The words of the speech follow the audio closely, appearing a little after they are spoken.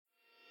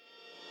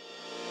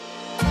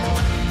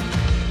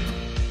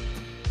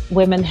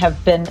women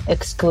have been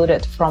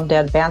excluded from the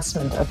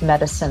advancement of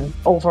medicine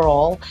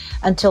overall.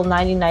 Until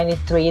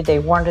 1993, they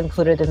weren't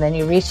included in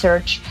any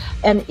research.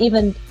 And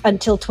even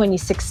until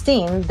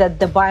 2016, that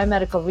the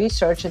biomedical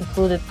research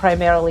included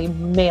primarily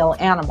male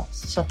animals.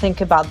 So think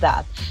about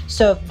that.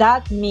 So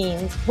that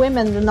means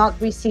women do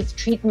not receive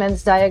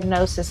treatments,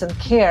 diagnosis, and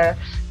care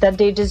that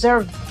they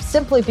deserve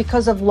simply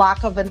because of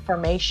lack of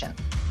information.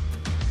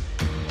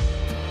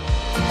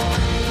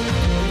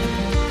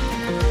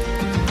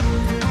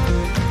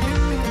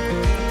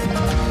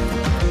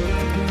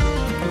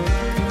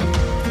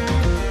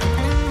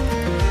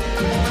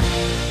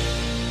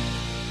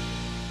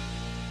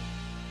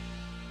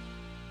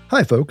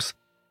 Hi, folks.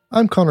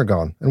 I'm Connor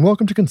Gaughan, and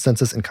welcome to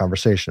Consensus in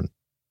Conversation,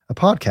 a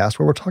podcast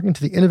where we're talking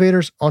to the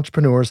innovators,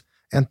 entrepreneurs,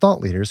 and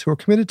thought leaders who are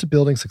committed to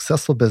building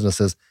successful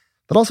businesses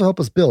that also help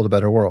us build a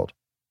better world.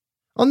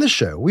 On this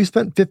show, we've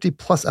spent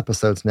 50-plus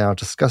episodes now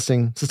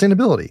discussing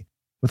sustainability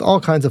with all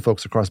kinds of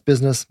folks across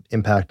business,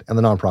 impact, and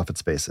the nonprofit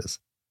spaces.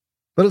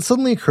 But it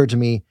suddenly occurred to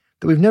me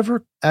that we've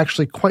never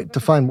actually quite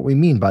defined what we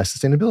mean by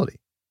sustainability.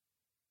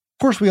 Of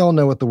course, we all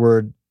know what the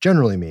word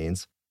generally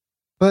means,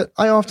 but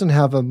I often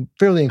have a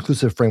fairly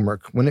inclusive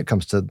framework when it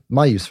comes to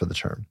my use for the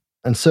term.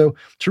 And so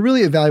to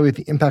really evaluate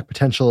the impact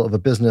potential of a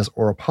business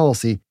or a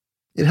policy,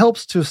 it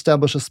helps to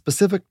establish a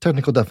specific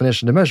technical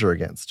definition to measure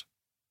against.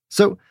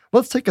 So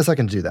let's take a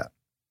second to do that.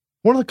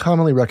 One of the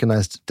commonly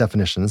recognized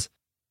definitions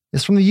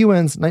is from the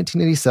UN's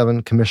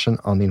 1987 Commission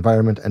on the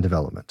Environment and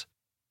Development,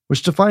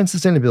 which defines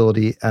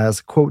sustainability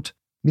as, quote,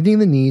 meeting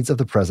the needs of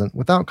the present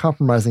without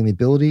compromising the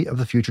ability of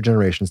the future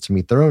generations to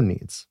meet their own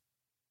needs.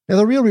 Now,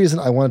 the real reason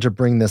I wanted to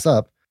bring this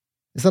up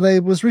is that I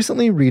was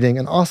recently reading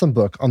an awesome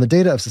book on the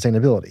data of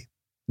sustainability,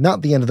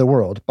 Not the End of the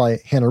World, by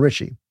Hannah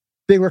Ritchie.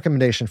 Big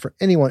recommendation for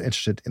anyone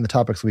interested in the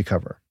topics we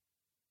cover.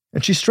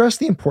 And she stressed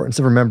the importance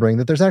of remembering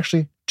that there's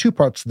actually two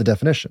parts to the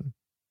definition.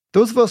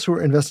 Those of us who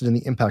are invested in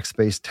the impact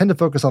space tend to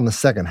focus on the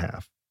second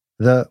half,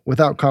 the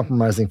without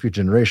compromising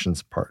future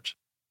generations part.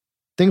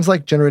 Things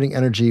like generating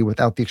energy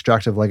without the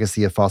extractive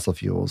legacy of fossil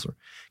fuels, or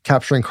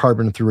capturing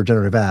carbon through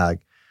regenerative ag,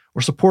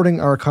 or supporting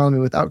our economy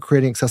without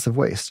creating excessive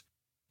waste,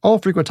 all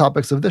frequent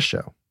topics of this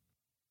show.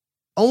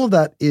 All of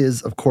that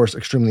is, of course,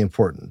 extremely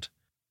important.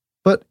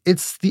 But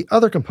it's the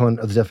other component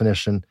of the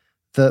definition,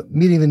 the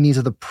meeting the needs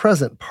of the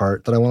present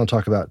part, that I want to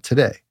talk about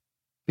today,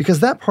 because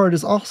that part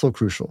is also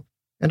crucial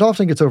and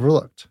often gets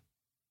overlooked.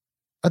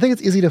 I think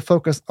it's easy to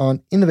focus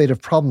on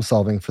innovative problem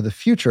solving for the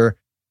future,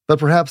 but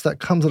perhaps that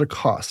comes at a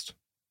cost,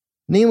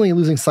 namely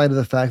losing sight of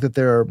the fact that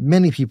there are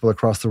many people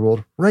across the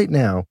world right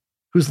now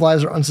whose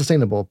lives are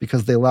unsustainable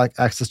because they lack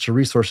access to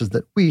resources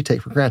that we take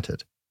for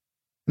granted.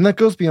 And that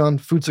goes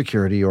beyond food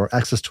security or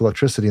access to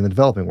electricity in the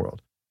developing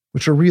world,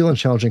 which are real and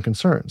challenging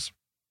concerns.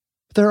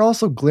 But there are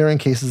also glaring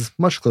cases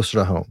much closer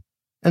to home.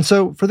 And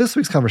so for this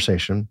week's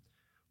conversation,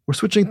 we're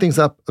switching things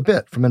up a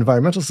bit from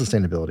environmental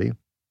sustainability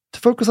to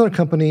focus on a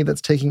company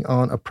that's taking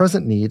on a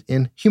present need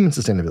in human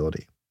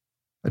sustainability,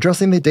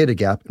 addressing the data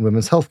gap in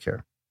women's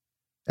healthcare.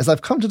 As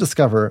I've come to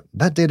discover,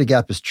 that data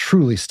gap is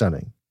truly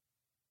stunning.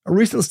 A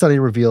recent study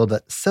revealed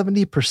that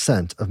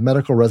 70% of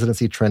medical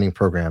residency training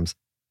programs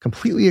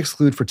completely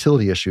exclude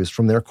fertility issues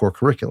from their core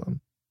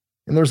curriculum,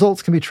 and the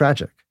results can be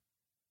tragic.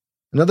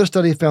 Another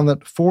study found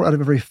that 4 out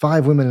of every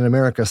 5 women in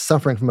America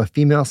suffering from a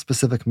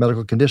female-specific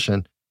medical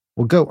condition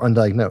will go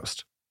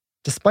undiagnosed,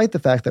 despite the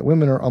fact that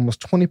women are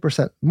almost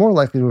 20% more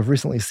likely to have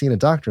recently seen a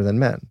doctor than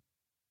men.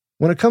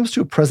 When it comes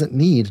to a present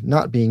need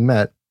not being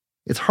met,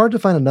 it's hard to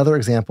find another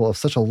example of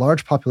such a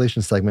large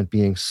population segment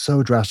being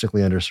so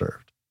drastically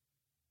underserved.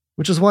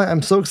 Which is why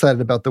I'm so excited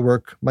about the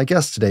work my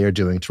guests today are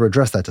doing to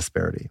address that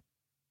disparity.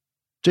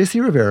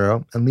 JC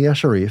Riveiro and Liya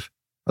Sharif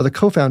are the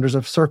co-founders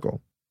of Cercle,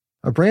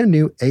 a brand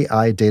new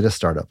AI data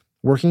startup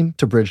working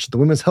to bridge the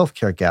women's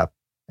healthcare gap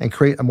and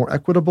create a more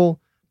equitable,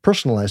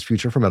 personalized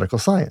future for medical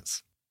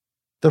science.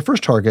 Their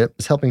first target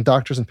is helping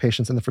doctors and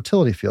patients in the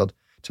fertility field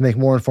to make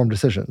more informed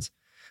decisions.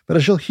 But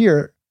as you'll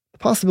hear, the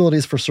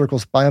possibilities for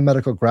Cercle's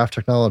biomedical graph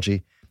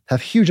technology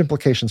have huge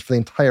implications for the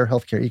entire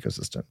healthcare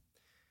ecosystem.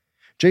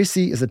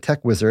 JC is a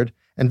tech wizard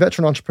and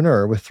veteran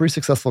entrepreneur with 3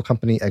 successful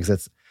company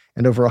exits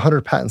and over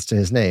 100 patents to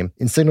his name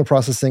in signal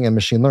processing and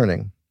machine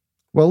learning,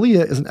 while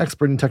Liya is an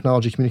expert in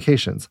technology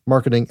communications,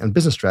 marketing, and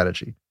business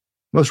strategy,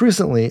 most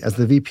recently as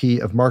the VP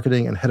of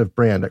Marketing and Head of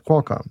Brand at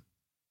Qualcomm.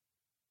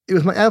 It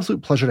was my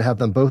absolute pleasure to have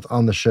them both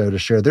on the show to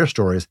share their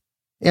stories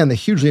and the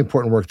hugely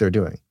important work they're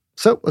doing.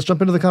 So let's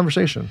jump into the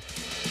conversation.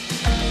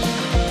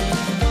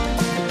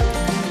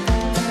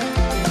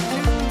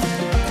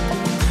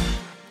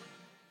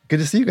 Good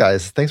to see you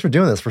guys. Thanks for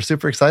doing this. We're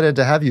super excited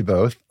to have you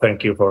both.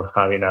 Thank you for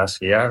having us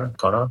here,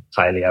 Connor.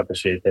 Highly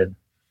appreciated.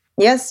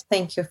 Yes,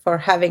 thank you for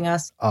having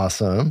us.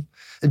 Awesome.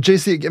 And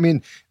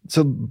JC,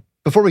 so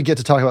before we get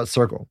to talk about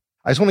Cercle,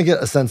 I just want to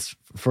get a sense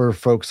for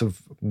folks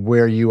of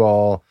where you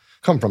all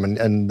come from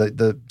and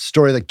the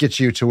story that gets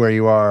you to where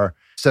you are.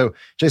 So,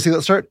 JC,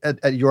 let's start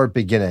at your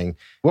beginning.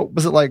 What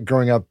was it like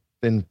growing up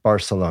in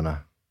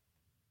Barcelona?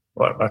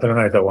 Well,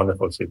 Barcelona is a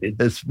wonderful city.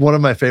 It's one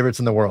of my favorites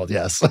in the world,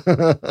 yes.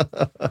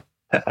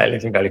 I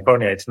live in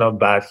California. It's not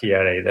bad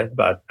here either,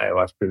 but I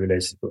was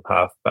privileged to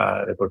have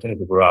the opportunity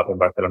to grow up in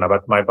Barcelona.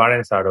 But my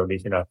parents are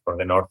original from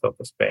the north of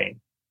Spain.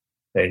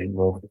 They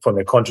moved from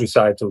the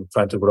countryside to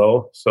trying to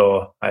grow.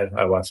 So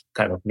I was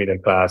kind of middle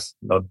class,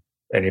 not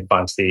any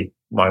fancy.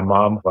 My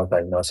mom was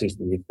diagnosed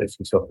with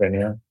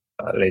schizophrenia.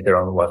 Later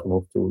on was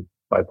moved to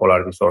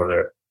bipolar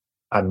disorder.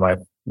 And my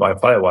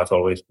father was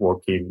always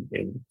working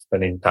in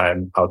spending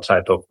time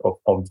outside of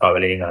home,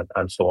 traveling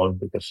and so on,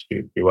 because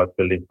he was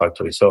building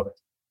factories. So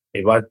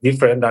it was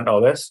different than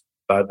others.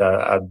 But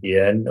at the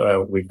end,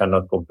 we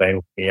cannot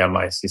complain. Me and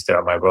my sister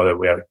and my brother,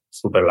 we are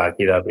super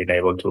lucky that we've been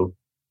able to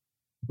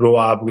grow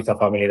up with a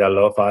family that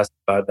loved us.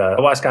 But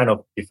it was kind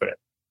of different.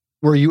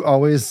 Were you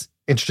always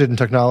interested in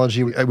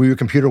technology? Were you a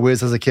computer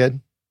whiz as a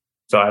kid?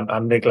 So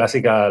I'm the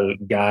classical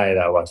guy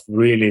that was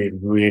really,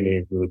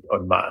 really good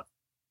on math.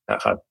 I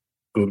had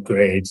good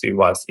grades. It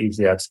was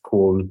easy at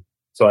school.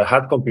 So I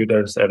had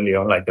computers early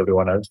on, like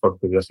everyone else, for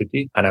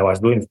curiosity. And I was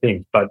doing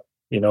things. But,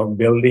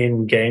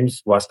 building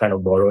games was kind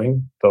of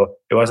boring. So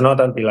it was not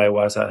until I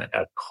was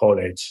at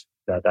college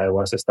that I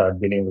was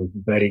start dealing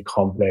with very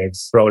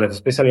complex problems,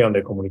 especially on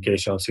the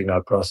communication,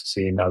 signal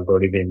processing,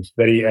 algorithms,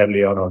 very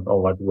early on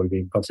what will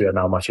be considered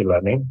now machine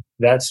learning.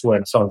 That's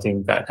when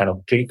something that kind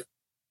of clicked.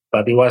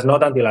 But it was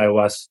not until I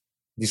was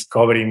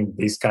discovering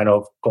this kind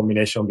of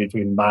combination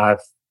between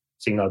math,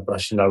 signal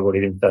processing,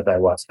 algorithms that I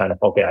was kind of,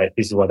 okay,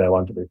 this is what I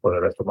want to do for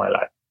the rest of my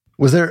life.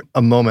 Was there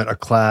a moment, a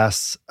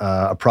class,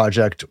 a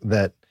project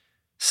that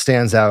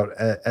stands out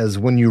as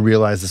when you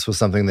realized this was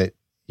something that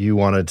you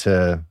wanted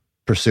to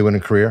pursue in a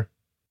career?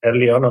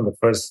 Early on the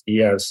first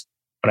years,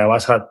 when I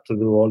had to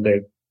do all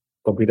the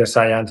computer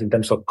science in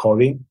terms of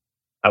coding,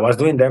 I was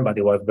doing them, but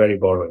it was very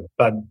boring.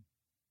 But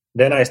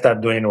then I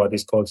started doing what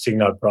is called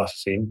signal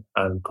processing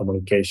and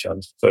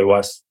communications. So it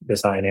was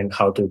designing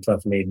how to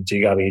transmit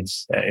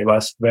gigabits. It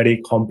was very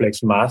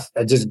complex math.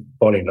 I just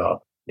fell in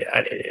love.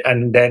 Yeah.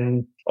 And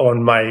then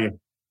on my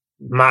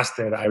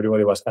master,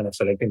 everybody was kind of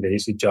selecting the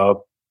easy job.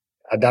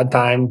 At that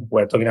time,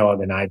 we're talking about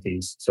the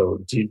 90s. So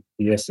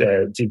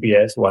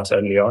GPS was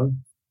early on,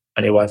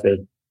 and it was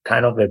the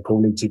kind of the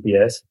public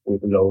GPS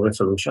with low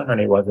resolution, and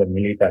it was the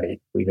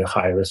military with a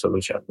high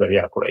resolution, very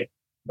accurate.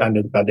 But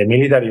the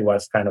military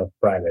was kind of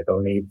private,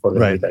 only for the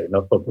military,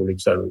 not for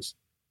public service.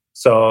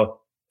 So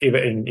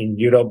even in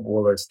Europe,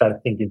 we were starting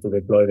thinking to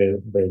deploy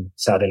the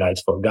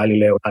satellites for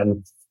Galileo.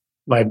 And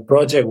my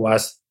project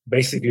was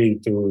basically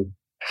to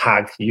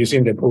hack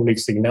using the public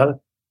signal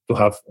to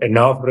have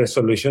enough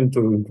resolution to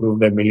improve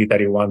the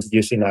military ones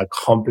using a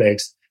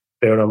complex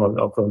theorem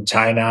from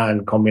China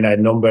and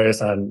combined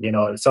numbers and,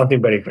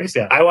 something very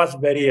crazy. I was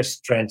very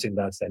strange in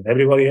that sense.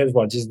 Everybody else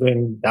was just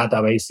doing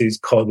databases,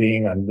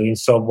 coding, and doing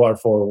software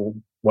for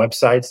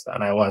websites.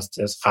 And I was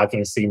just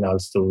hacking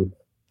signals to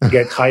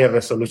get higher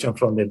resolution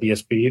from the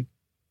DSP.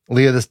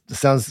 Liya, this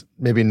sounds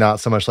maybe not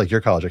so much like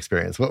your college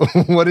experience.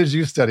 What did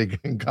you study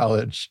in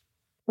college?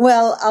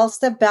 Well, I'll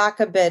step back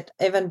a bit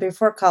even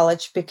before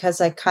college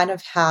because I kind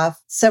of have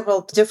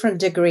several different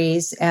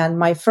degrees. And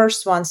my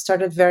first one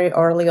started very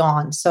early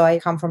on. So I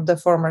come from the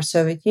former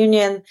Soviet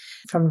Union,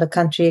 from the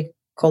country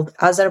called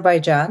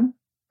Azerbaijan,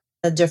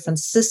 a different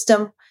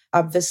system,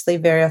 obviously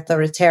very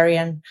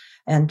authoritarian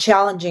and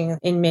challenging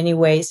in many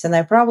ways. And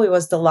I probably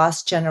was the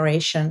last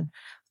generation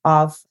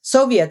of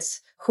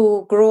Soviets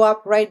who grew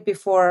up right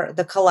before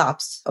the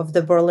collapse of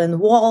the Berlin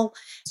Wall.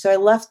 So I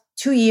left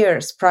 2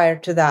 years prior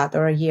to that,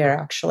 or a year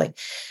actually.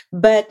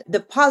 But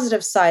the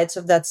positive sides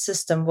of that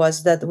system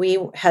was that we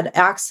had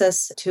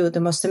access to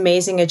the most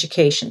amazing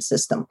education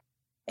system.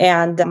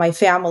 And my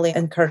family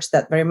encouraged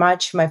that very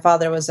much. My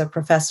father was a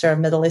professor of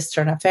Middle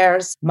Eastern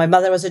affairs. My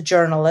mother was a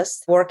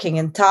journalist working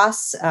in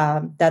TASS.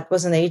 That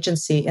was an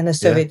agency in the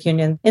Soviet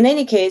Union. In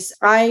any case,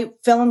 I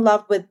fell in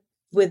love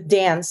with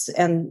dance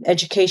and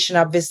education,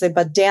 obviously,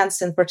 but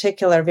dance in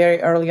particular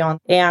very early on,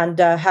 and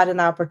had an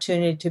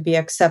opportunity to be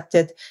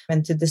accepted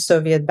into the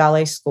Soviet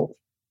ballet school.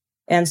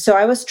 And so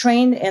I was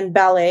trained in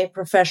ballet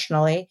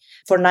professionally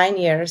for 9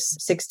 years,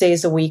 6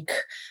 days a week,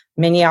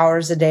 many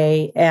hours a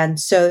day. And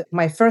so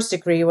my first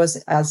degree was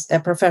as a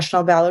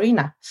professional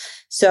ballerina.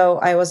 So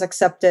I was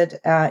accepted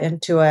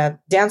into a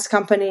dance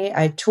company.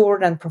 I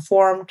toured and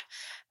performed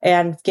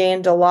and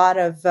gained a lot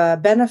of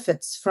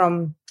benefits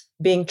from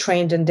being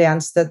trained in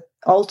dance that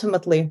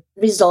ultimately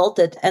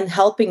resulted in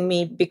helping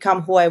me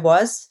become who I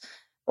was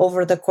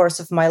over the course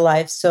of my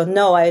life. So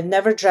no, I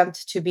never dreamt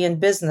to be in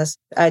business.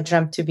 I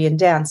dreamt to be in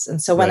dance.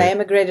 And so when I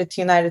immigrated to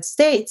the United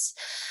States,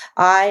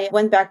 I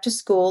went back to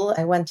school.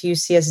 I went to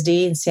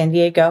UCSD in San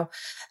Diego.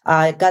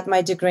 I got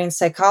my degree in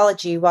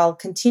psychology while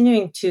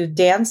continuing to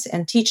dance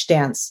and teach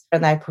dance.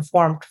 And I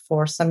performed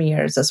for some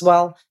years as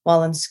well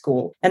while in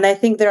school. And I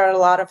think there are a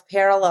lot of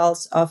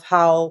parallels of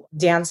how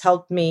dance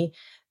helped me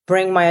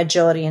bring my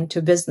agility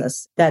into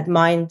business. That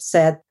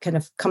mindset kind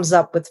of comes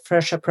up with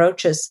fresh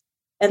approaches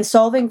and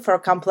solving for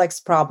complex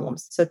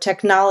problems. So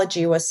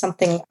technology was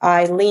something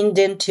I leaned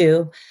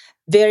into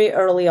very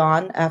early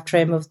on after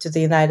I moved to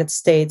the United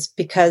States,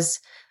 because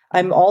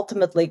I'm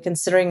ultimately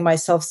considering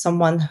myself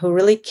someone who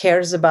really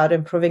cares about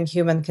improving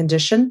human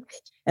condition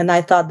And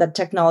I thought that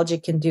technology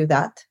can do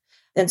that.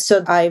 And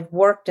so I've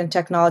worked in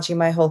technology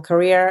my whole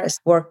career. I've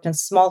worked in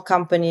small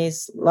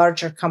companies,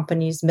 larger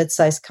companies,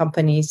 mid-sized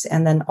companies,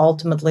 and then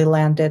ultimately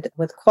landed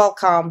with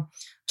Qualcomm,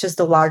 which is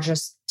the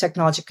largest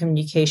technology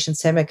communication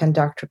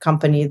semiconductor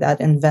company that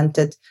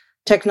invented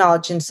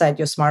technology inside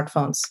your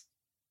smartphones.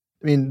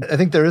 I mean, I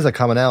think there is a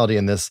commonality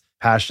in this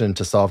passion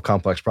to solve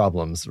complex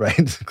problems,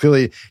 right?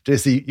 Clearly,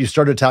 JC, you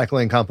started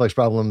tackling complex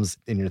problems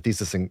in your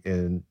thesis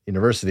in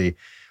university,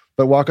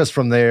 but walk us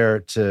from there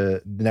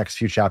to the next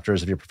few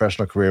chapters of your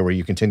professional career where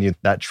you continue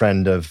that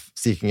trend of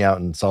seeking out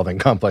and solving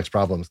complex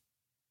problems.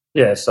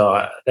 Yeah,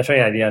 so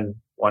definitely I didn't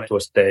want to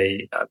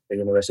stay at the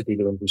university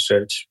doing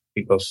research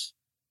because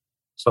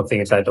something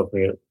inside of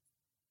me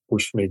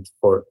pushed me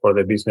for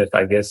the business.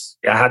 I guess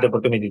I had the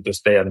opportunity to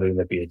stay and doing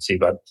the PhD,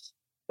 but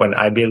when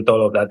I built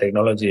all of that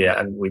technology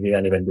and we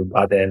didn't even do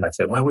patent, I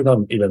said, why we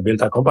don't even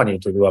build a company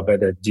to do a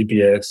better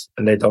GPS?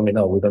 And they told me,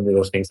 no, we don't do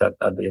those things at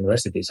the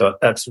university. So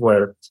that's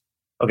where,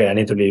 okay, I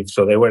need to leave.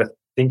 So they were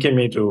thinking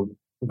me to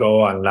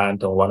go and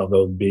land on one of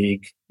those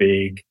big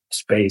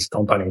space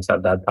companies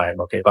at that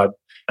time. Okay.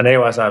 And it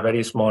was a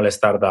very small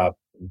startup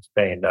in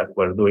Spain that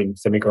were doing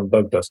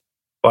semiconductors.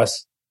 It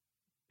was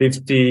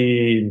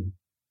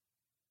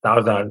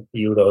 50,000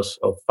 euros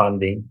of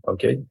funding.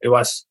 Okay. It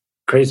was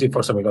crazy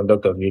for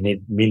semiconductors. You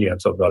need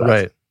millions of dollars.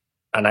 Right.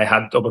 And I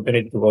had the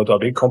opportunity to go to a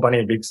big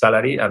company, big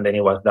salary. And then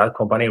it was that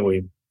company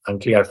with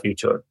unclear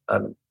future.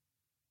 And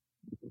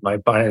my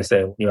parents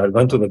said, you are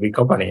going to the big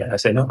company. I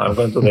said, no, I'm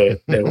going to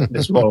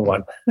the small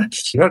one.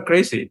 You're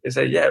crazy. They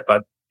said, yeah,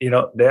 but they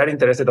are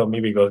interested on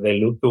me because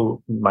they look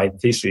to my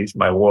thesis,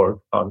 my work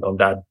on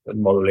that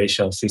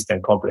modulation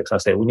system complex. I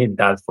said, we need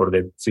that for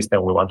the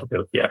system we want to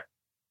build here.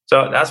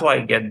 So that's why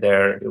I get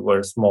there. We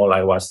were small.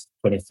 I was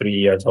 23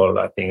 years old.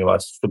 I think it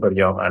was super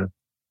young.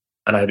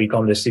 And I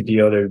become the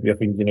CTO, the VP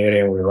of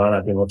engineering. We ran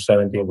a team of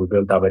 17. We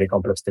built a very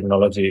complex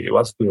technology. It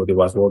was good. It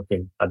was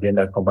working. At the end,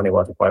 that company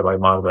was acquired by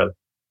Marvel.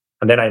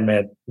 And then I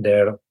met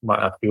there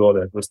a few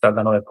others. We started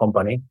another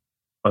company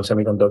on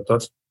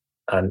semiconductors,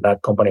 and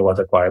that company was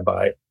acquired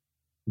by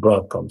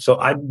Broadcom. So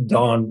I've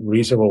done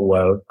reasonably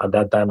well. At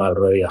that time, I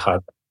already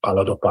had a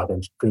lot of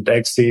patents. Good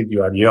exit,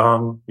 you are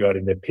young, you are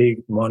in the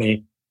peak,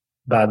 money.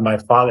 But my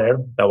father,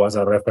 that was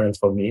a reference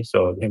for me.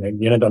 So, you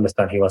need to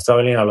understand, he was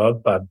traveling a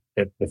lot, but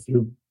the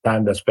few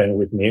time that spent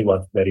with me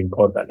was very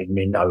important. It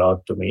meant a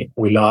lot to me.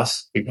 We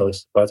lost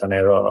because it was an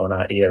error on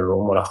a ER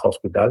room or a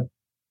hospital.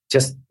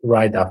 Just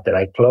right after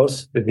I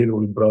closed the deal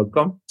with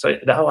Broadcom. So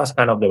that was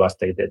kind of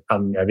devastated.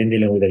 I've been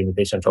dealing with the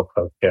limitations of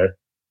healthcare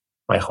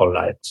my whole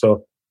life.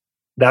 So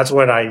that's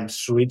when I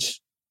switched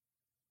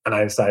and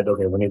I decided,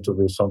 okay, we need to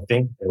do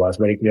something. It was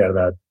very clear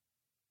that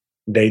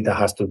data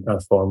has to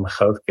transform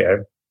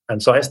healthcare.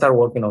 And so I started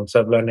working on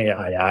self-learning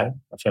AI,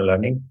 machine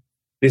learning.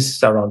 This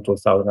is around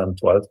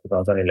 2012,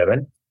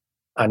 2011.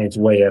 And it's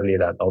way earlier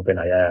than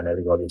OpenAI and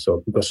everybody.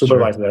 So because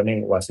supervised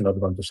learning was not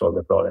going to solve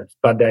the problems.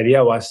 But the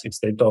idea was,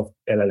 instead of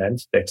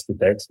LLMs, text to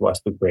text,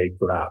 was to create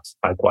graphs,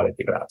 high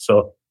quality graphs.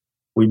 So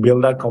we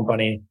built that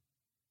company.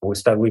 We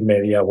started with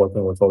media,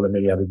 working with all the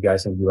media big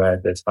guys in the US,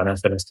 this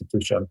financial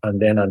institution.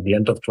 And then at the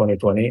end of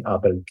 2020,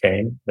 Apple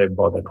came, they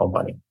bought the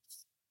company.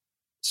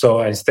 So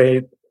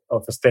instead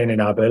of staying in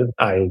Apple,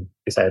 I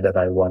decided that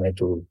I wanted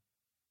to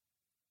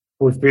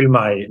fulfill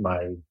my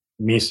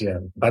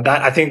mission. But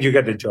I think you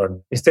get the journey.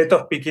 Instead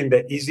of picking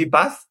the easy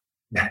path,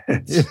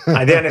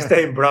 I didn't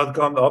stay in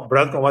Broadcom.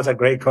 Broadcom was a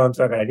great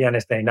contract. I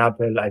didn't stay in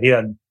Apple. I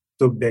didn't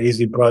took the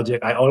easy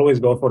project. I always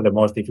go for the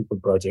most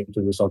difficult project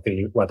to do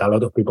something. What a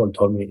lot of people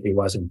told me it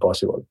was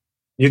impossible.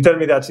 You tell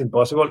me that's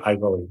impossible, I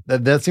go in.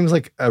 That seems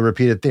like a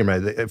repeated theme,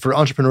 right? For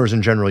entrepreneurs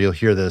in general, you'll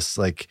hear this,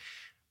 like,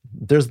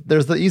 there's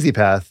the easy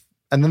path,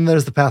 and then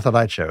there's the path that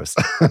I chose.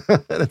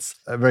 That's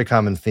a very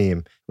common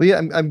theme.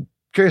 Liya, I'm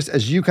curious,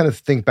 as you kind of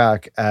think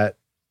back at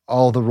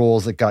all the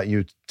roles that got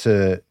you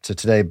to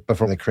today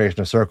before the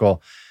creation of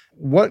Cercle,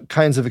 what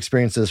kinds of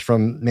experiences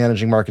from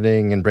managing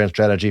marketing and brand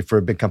strategy for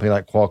a big company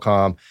like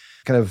Qualcomm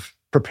kind of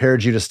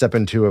prepared you to step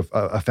into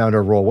a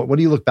founder role? What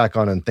do you look back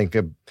on and think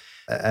of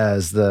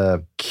as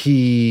the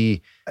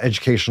key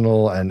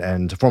educational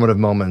and formative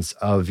moments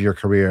of your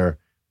career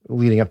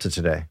leading up to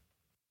today?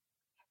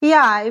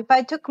 Yeah, if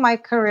I took my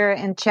career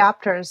in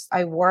chapters,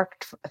 I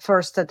worked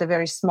first at the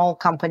very small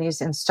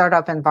companies in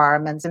startup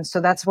environments. And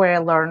so that's where I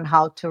learned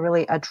how to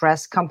really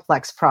address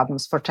complex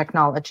problems for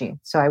technology.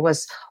 So I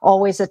was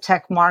always a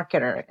tech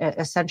marketer,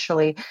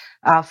 essentially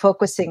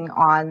focusing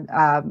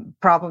on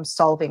problem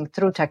solving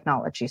through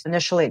technologies.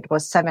 Initially, it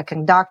was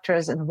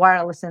semiconductors and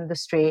wireless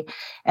industry,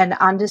 and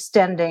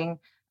understanding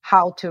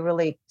how to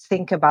really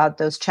think about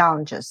those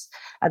challenges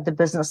at the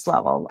business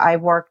level. I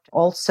worked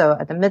also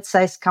at a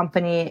mid-sized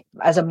company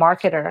as a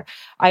marketer.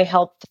 I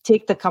helped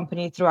take the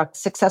company through a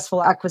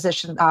successful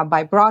acquisition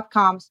by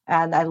Broadcom,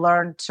 and I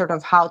learned sort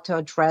of how to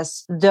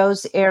address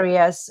those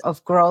areas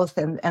of growth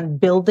and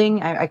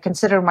building. I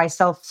consider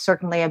myself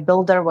certainly a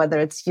builder, whether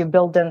it's you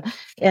build in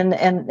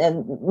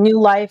new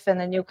life in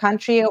a new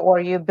country, or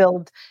you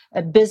build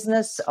a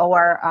business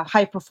or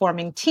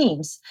high-performing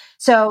teams.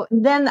 So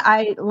then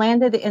I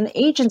landed in the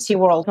agency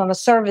world on the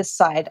service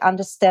side,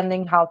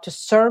 understanding how to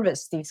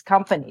service these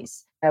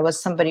companies. I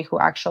was somebody who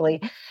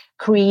actually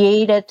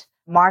created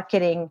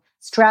marketing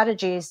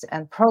strategies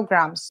and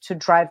programs to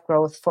drive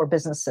growth for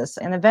businesses.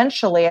 And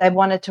eventually, I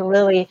wanted to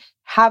really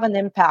have an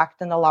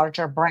impact in a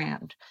larger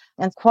brand.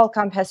 And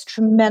Qualcomm has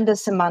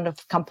tremendous amount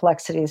of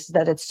complexities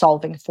that it's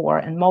solving for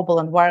in mobile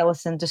and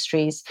wireless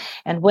industries.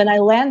 And when I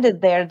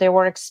landed there, they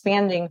were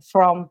expanding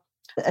from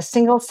a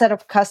single set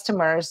of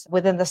customers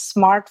within the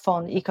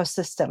smartphone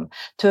ecosystem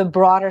to a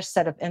broader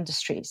set of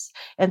industries.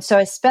 And so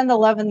I spent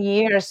 11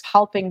 years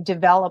helping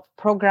develop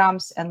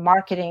programs and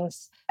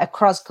marketings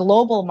across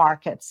global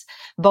markets,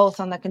 both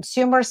on the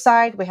consumer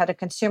side. We had a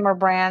consumer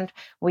brand,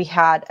 we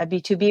had a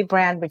B2B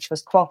brand, which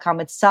was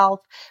Qualcomm itself,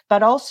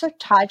 but also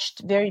touched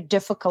very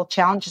difficult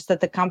challenges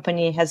that the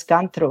company has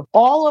gone through.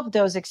 All of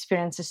those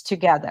experiences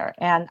together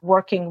and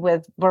working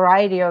with a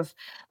variety of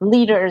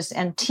leaders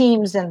and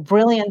teams and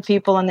brilliant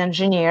people and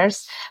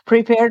engineers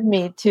prepared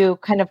me to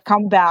kind of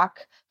come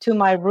back to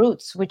my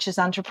roots, which is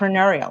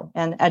entrepreneurial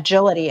and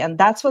agility. And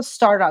that's what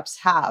startups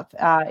have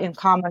in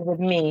common with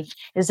me,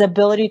 is the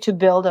ability to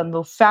build and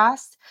move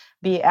fast,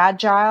 be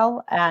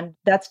agile. And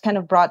that's kind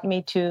of brought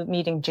me to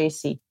meeting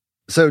JC.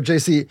 So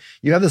JC,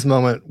 you have this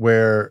moment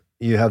where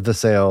you have the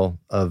sale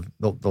of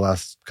the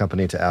last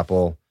company to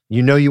Apple.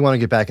 You know you want to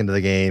get back into the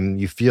game.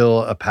 You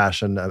feel a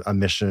passion, a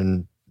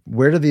mission.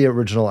 Where did the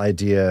original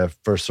idea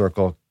for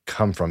Cercle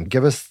come from?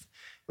 Give us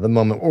the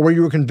moment, or where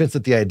you were convinced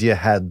that the idea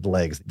had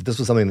legs. This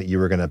was something that you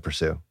were going to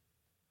pursue.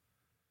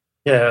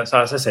 Yeah, so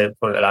as I said,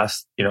 for the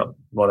last,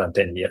 more than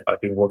 10 years, I've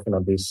been working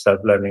on this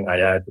self-learning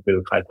AI to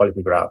build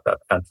high-quality graph that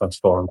can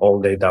transform all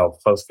data of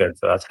healthcare.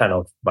 So that's kind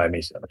of my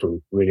mission,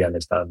 to really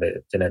understand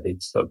the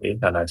genetics of it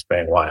and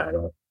explain why I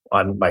don't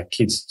want my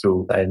kids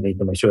to. I need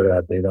to make sure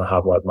that they don't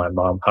have what my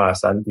mom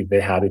has, and if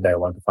they have it, I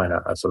want to find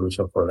a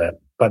solution for them.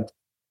 But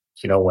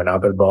when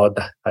Apple bought,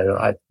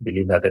 I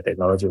believe that the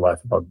technology was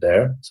not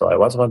there. So I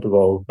was going to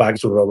go back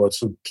to robots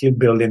to keep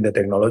building the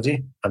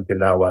technology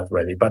until I was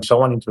ready. But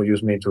someone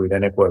introduced me to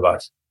Irene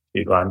Cuevas.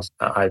 She runs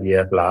an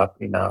IVF lab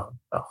in a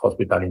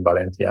hospital in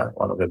Valencia,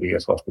 one of the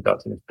biggest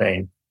hospitals in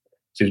Spain.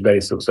 She's very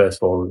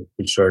successful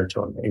research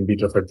on in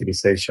vitro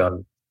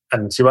fertilization.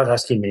 And she was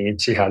asking me,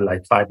 she had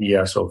like 5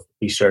 years of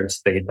research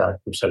data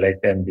to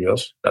select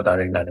embryos that are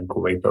in an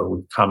incubator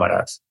with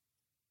cameras.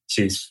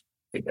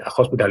 A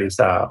hospital is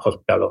a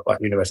hospital of a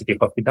university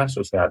hospital,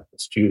 so she had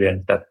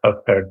students that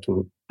help her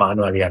to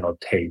manually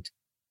annotate.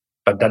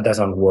 But that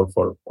doesn't work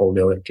for all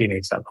the other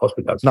clinics and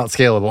hospitals. Not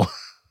scalable.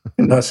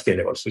 Not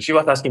scalable. So she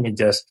was asking me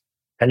just,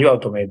 can you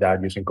automate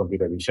that using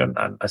computer vision?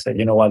 And I said,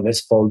 you know what,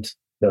 let's hold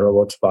the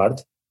robots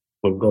part.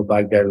 We'll go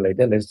back there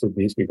later. Let's do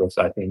this because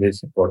I think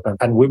it's important.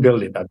 And we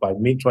built it. And by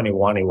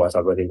mid-21, it was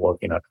already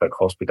working at her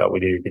hospital. We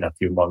did it in a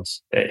few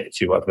months.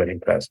 She was very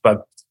impressed.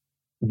 But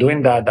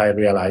doing that, I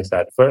realized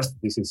that first,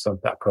 this is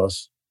something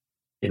across,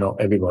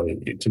 everybody.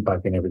 It's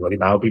impacting everybody.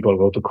 Now people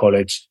go to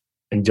college,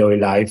 enjoy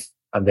life,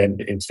 and then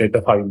instead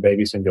of having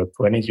babies in your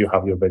 20s, you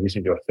have your babies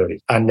in your 30s.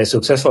 And the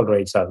successful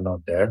rates are not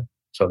there.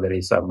 So there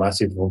is a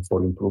massive room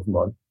for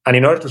improvement. And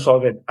in order to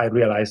solve it, I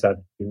realized that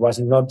it was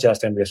not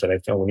just embryo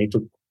selection. We need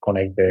to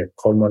connect the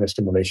hormone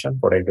stimulation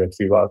for egg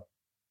retrieval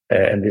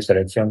embryo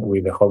selection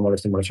with the hormone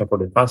stimulation for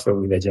the transfer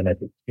with the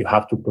genetic. You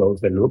have to close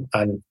the loop.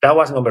 And that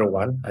was number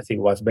one. I think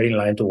was very in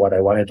line to what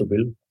I wanted to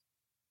build.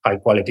 High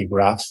quality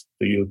graphs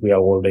to use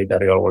real world data,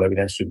 real world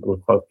evidence to improve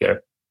healthcare.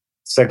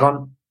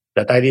 Second,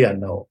 that I didn't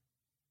know.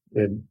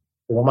 The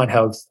woman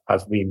health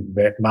has been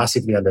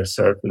massively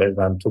underserved. Less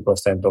than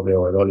 2% of the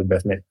overall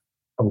investment.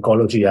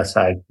 Oncology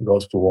aside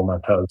goes to woman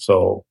health.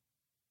 So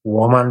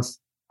women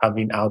have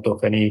been out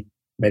of any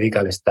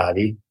medical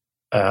study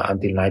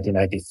until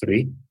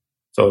 1993.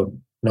 So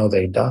no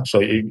data. So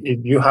if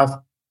you have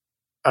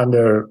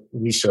under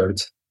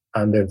research,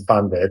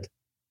 underfunded,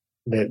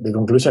 the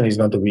conclusion is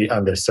going to be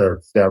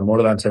underserved. There are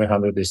more than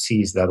 700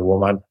 diseases that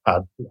women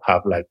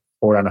have like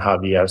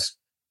 4.5 years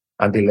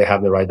until they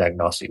have the right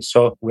diagnosis.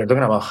 So we're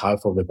talking about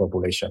half of the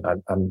population.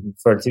 And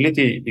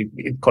fertility,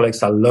 it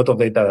collects a lot of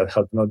data that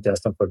helps not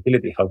just on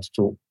fertility, it helps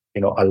to,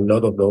 a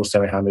lot of those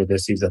 700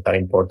 diseases that are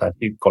important.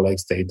 It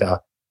collects data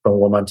from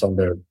women on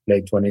their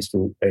late 20s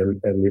to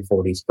early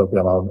 40s, talking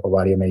about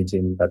ovarian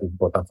aging that is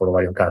important for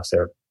ovarian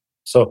cancer.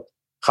 So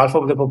half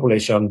of the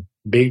population,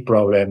 big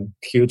problem,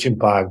 huge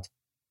impact.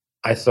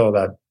 I thought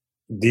that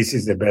this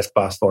is the best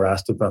path for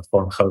us to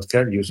transform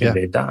healthcare using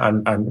data.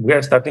 And we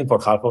are starting for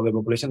half of the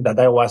population that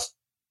I was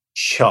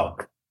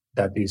shocked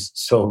that is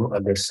so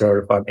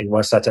underserved. And it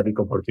was such a big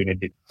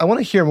opportunity. I want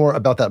to hear more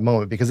about that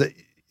moment because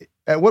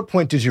At what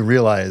point did you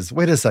realize,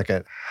 wait a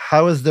second,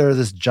 how is there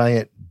this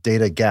giant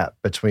data gap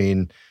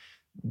between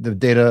the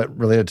data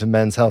related to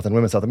men's health and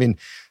women's health? I mean,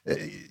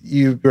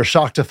 you were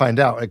shocked to find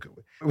out. Like,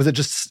 was it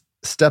just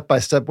step by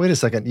step? Wait a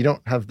second, you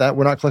don't have that.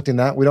 We're not collecting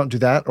that. We don't do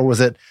that. Or was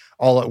it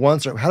all at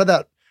once? Or how did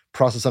that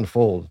process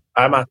unfold?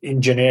 I'm an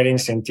engineering,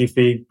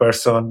 scientific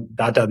person,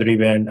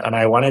 data-driven, and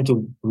I wanted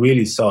to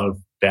really solve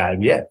the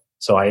IVF.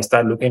 So I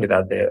started looking at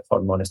the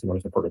hormone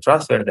stimulation for the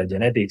transfer, the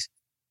genetics,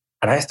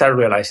 and I started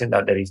realizing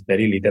that there is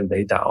very little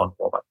data on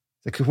women.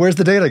 Like, where's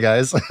the data,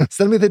 guys?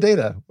 Send me the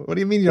data. What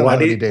do you mean you don't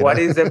have any data? What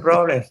is the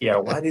problem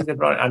here? What is the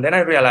problem? And then I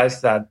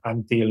realized that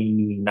until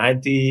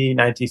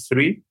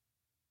 1993,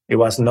 it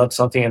was not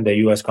something in the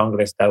US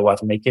Congress that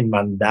was making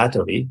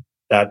mandatory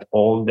that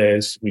all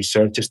these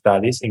research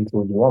studies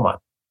include women.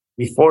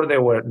 Before they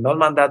were not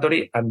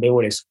mandatory and they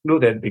were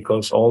excluded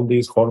because all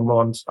these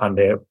hormones and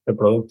the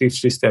reproductive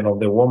system of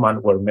the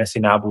woman were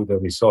messing up with the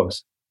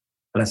results.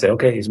 And I said,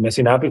 okay, it's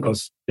messing up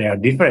because they are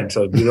different.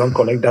 So if you don't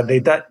collect that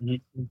data,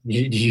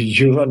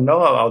 you don't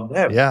know about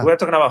them. Yeah. We're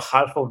talking about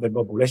half of the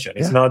population.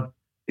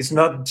 It's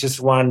not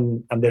just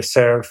one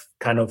underserved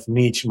kind of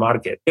niche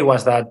market. It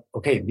was that,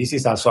 okay, this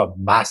is also a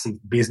massive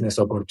business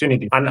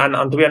opportunity. And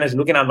to be honest,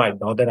 looking at my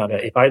daughter,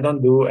 if I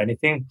don't do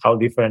anything, how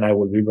different I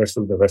will be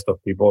versus the rest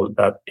of people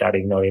that are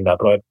ignoring that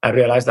product. I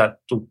realized that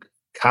to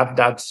have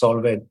that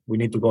solved, we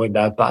need to go in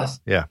that path.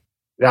 Yeah.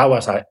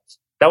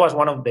 That was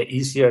one of the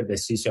easier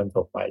decisions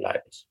of my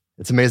life.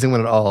 It's amazing when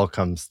it all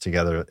comes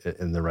together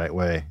in the right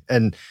way.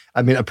 And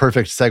I mean, a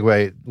perfect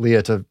segue,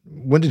 Liya, to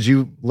when did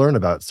you learn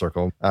about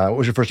Cercle? What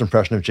was your first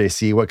impression of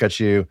JC? What got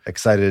you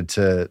excited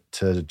to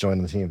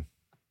join the team?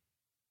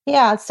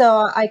 Yeah,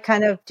 so I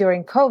kind of,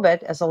 during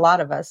COVID, as a lot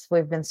of us,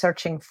 we've been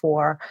searching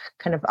for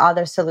kind of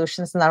other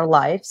solutions in our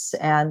lives.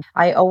 And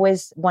I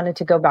always wanted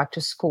to go back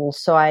to school.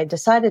 So I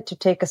decided to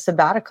take a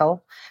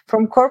sabbatical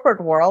from corporate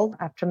world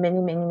after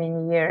many, many,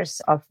 many years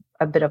of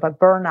a bit of a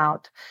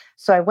burnout.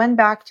 So I went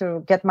back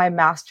to get my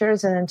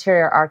master's in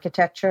interior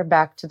architecture,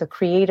 back to the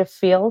creative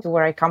field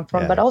where I come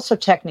from, but also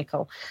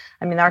technical.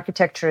 I mean,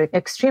 architecture is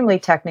extremely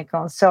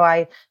technical. And so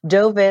I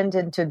dove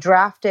into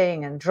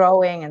drafting and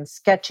drawing and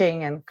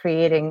sketching and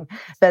creating.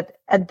 But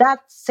at that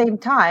same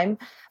time,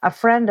 a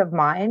friend of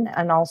mine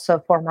and also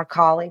a former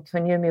colleague who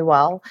knew me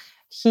well,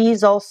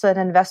 he's also an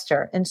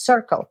investor in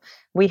Cercle.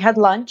 We had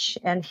lunch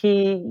and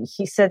he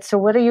said, so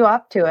what are you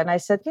up to? And I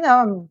said,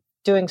 I'm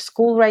doing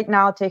school right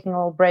now, taking a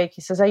little break.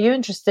 He says, are you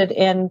interested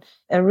in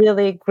a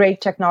really great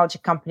technology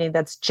company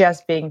that's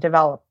just being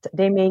developed?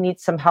 They may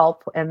need some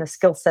help and the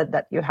skill set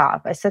that you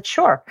have. I said,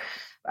 sure.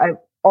 I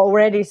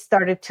already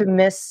started to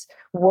miss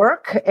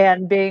work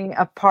and being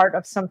a part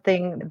of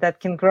something that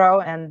can grow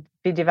and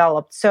be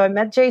developed. So I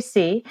met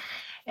JC.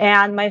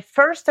 And my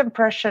first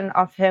impression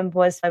of him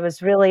was I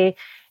was really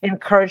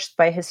encouraged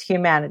by his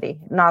humanity.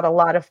 Not a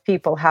lot of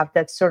people have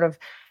that sort of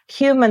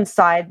human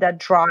side that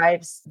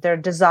drives their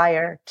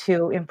desire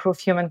to improve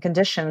human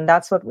condition.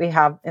 That's what we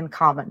have in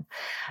common.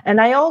 And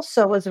I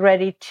also was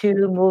ready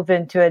to move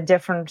into a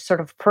different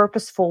sort of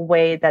purposeful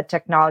way that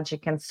technology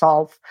can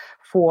solve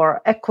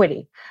for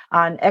equity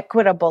and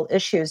equitable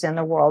issues in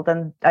the world.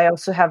 And I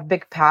also have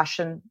big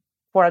passion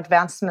for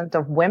advancement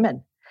of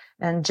women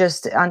and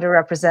just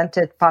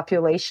underrepresented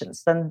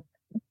populations. And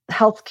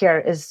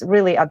healthcare is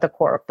really at the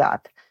core of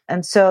that.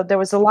 And so there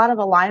was a lot of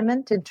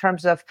alignment in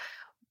terms of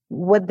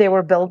what they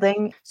were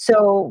building.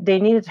 So they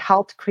needed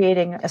help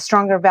creating a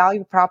stronger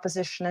value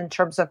proposition in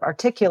terms of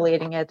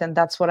articulating it. And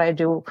that's what I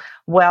do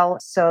well.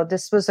 So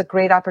this was a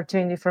great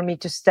opportunity for me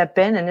to step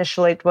in.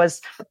 Initially, it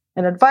was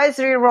an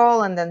advisory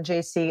role. And then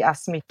JC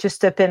asked me to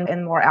step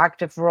in more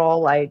active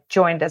role. I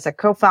joined as a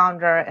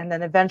co-founder and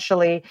then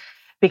eventually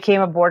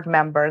became a board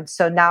member. And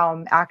so now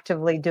I'm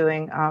actively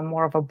doing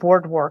more of a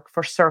board work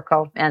for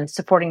Cercle and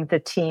supporting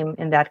the team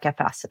in that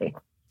capacity.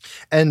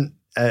 And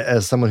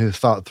as someone who's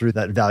thought through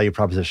that value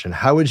proposition,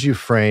 how would you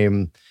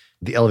frame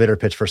the elevator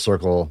pitch for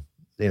Cercle,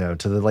 to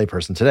the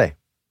layperson today?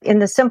 In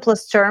the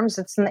simplest terms,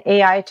 it's an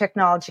AI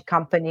technology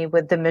company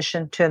with the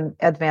mission to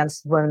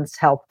advance women's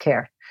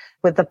healthcare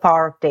with the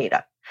power of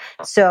data.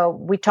 So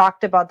we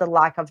talked about the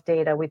lack of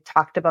data. We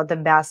talked about the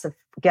massive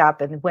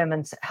gap in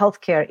women's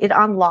healthcare. It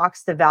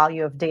unlocks the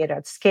value of data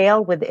at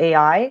scale with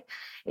AI.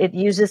 It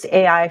uses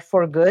AI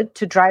for good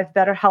to drive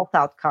better health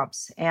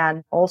outcomes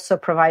and also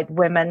provide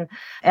women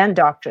and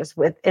doctors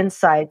with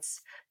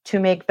insights to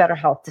make better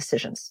health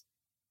decisions.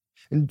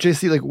 And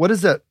JC, what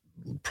does that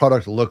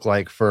product look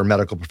like for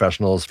medical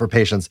professionals, for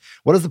patients?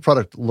 What does the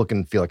product look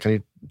and feel like? Can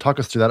you talk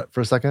us through that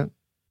for a second?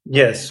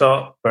 Yes.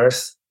 So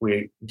first,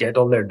 we get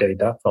all their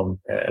data from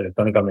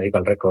electronic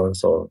medical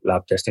records or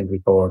lab testing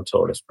reports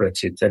or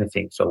spreadsheets,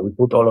 anything. So we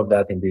put all of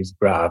that in this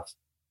graph.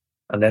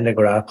 And then the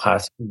graph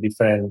has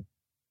different,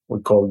 we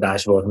call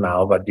dashboard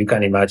now, but you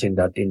can imagine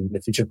that in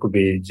the future could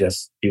be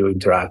just you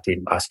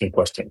interacting, asking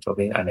questions,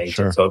 okay, an agent.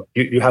 Sure. So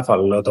you have a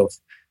lot of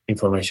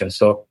information.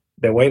 So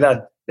the way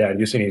that they are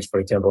using it is, for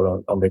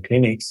example, on the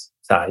clinics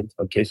side,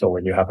 okay, so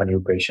when you have a new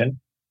patient,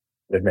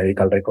 the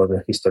medical record,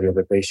 the history of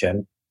the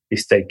patient,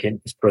 is taken,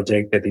 is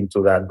projected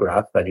into that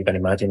graph that you can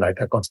imagine like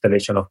a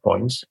constellation of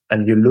points.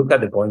 And you look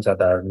at the points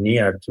that are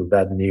near to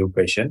that new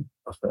patient,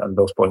 and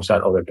those points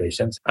are other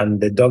patients.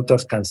 And the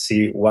doctors can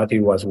see what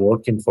it was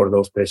working for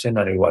those patients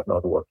and it was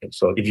not working.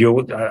 So if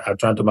you are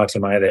trying to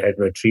maximize the egg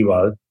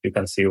retrieval, you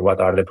can see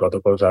what are the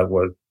protocols that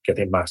were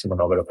getting maximum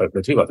number of egg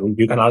retrieval.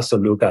 You can also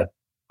look at,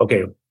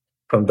 okay,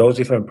 from those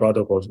different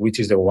protocols, which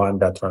is the one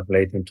that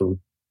translates into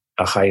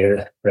a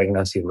higher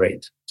pregnancy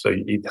rate. So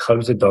it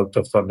helps the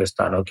doctor to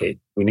understand, okay,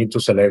 we need to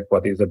select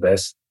what is the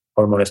best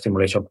hormone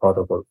stimulation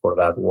protocol for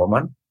that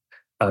woman.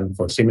 And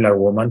for similar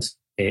women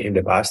in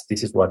the past,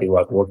 this is what it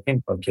was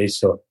working. Okay,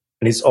 so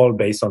and it's all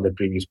based on the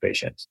previous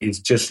patients. It's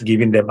just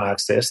giving them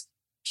access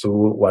to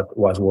what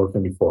was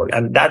working before.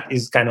 And that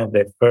is kind of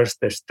the first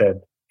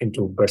step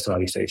into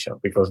personalization,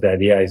 because the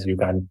idea is you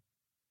can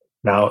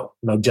now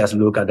not just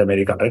look at the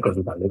medical records,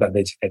 you can look at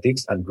the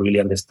genetics and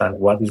really understand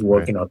what is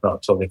working or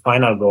not. So the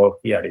final goal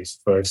here is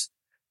first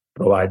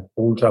provide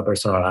ultra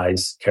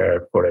personalized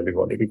care for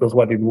everybody, because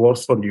what it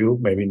works for you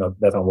maybe not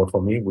doesn't work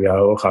for me. We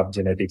all have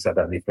genetics that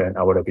are different.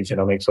 Our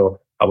epigenomics, so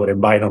our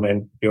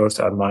environment, yours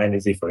and mine,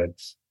 is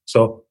different.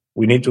 So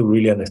we need to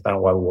really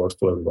understand what works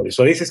to everybody.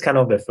 So this is kind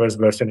of the first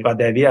version, but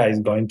the idea is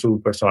going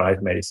to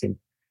personalize medicine.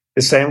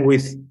 The same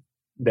with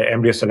the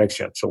embryo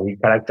selection. So we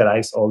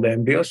characterize all the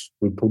embryos,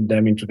 we put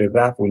them into the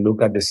graph, we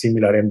look at the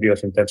similar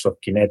embryos in terms of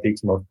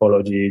kinetics,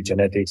 morphology,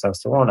 genetics, and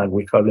so on, and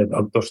we help the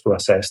doctors to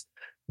assess,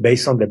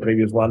 based on the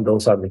previous one,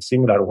 those are the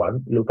similar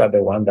one, look at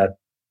the one that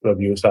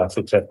produced a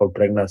successful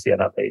pregnancy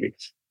and a baby.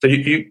 So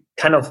you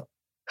kind of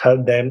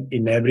help them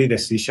in every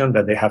decision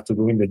that they have to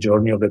do in the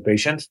journey of the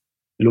patient,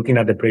 looking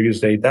at the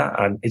previous data,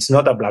 and it's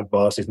not a black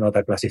box, it's not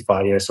a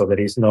classifier, so there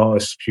is no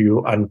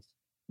skew, and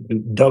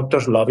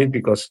doctors love it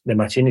because the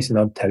machine is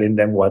not telling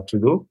them what to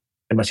do.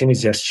 The machine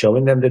is just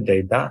showing them the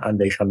data and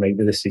they can make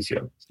the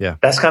decision. Yeah.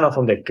 That's kind of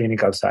on the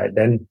clinical side.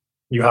 Then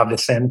you have the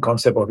same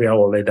concept of real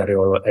world data, real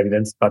world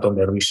evidence, but on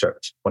the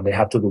research. When they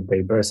have to do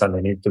papers and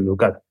they need to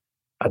look at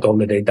all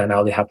the data,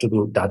 now they have to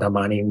do data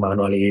mining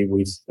manually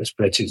with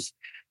spreadsheets.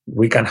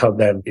 We can help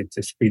them. It's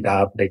speed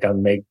up. They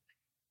can make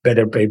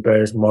better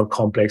papers, more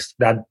complex.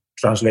 That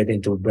translate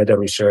into better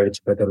research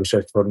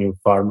for new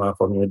pharma,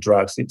 for new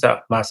drugs. It's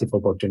a massive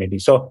opportunity.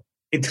 So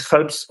it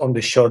helps on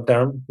the short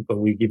term because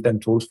we give them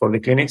tools for the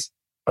clinics,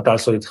 but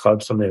also it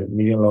helps on the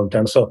medium long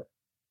term. So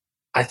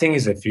I think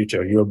it's the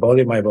future. Your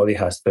body, my body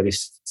has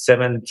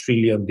 37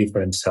 trillion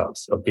different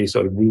cells. Okay.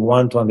 So if we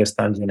want to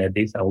understand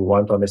genetics and we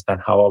want to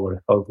understand how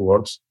our health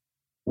works,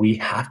 we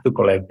have to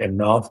collect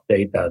enough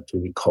data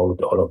to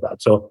decode all of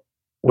that. So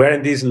we're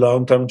in this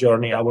long-term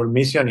journey. Our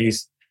mission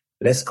is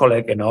let's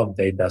collect enough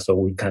data so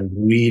we can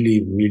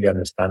really, really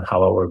understand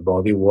how our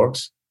body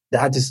works.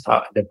 That is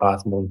the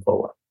path moving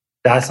forward.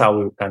 That's how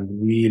we can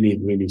really,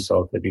 really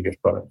solve the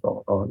biggest problem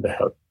on the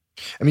health.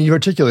 I mean, you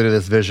articulated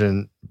this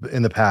vision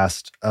in the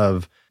past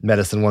of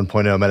medicine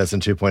 1.0,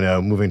 medicine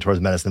 2.0, moving towards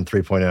medicine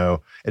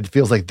 3.0. It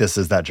feels like this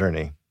is that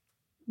journey.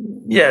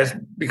 Yes,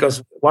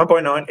 because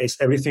 1.0 is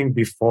everything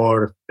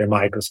before the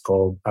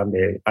microscope.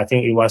 And I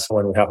think it was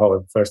when we have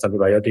our first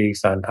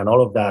antibiotics and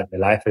all of that, the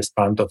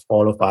lifespan of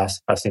all of us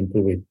has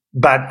improved.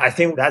 But I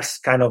think that's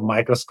kind of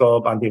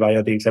microscope,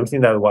 antibiotics,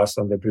 everything that was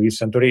on the previous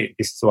century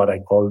is what I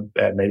call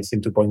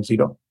medicine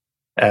 2.0.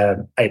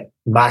 A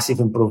massive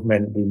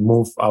improvement. We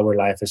move our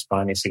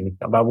lifespan is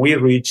significant. But we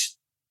reached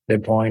the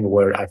point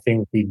where I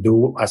think we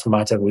do as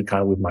much as we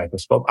can with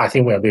microscope. I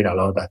think we are doing a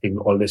lot. I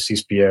think all the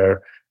CSPR,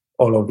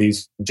 all of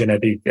these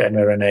genetic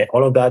mRNA,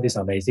 all of that is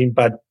amazing.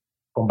 But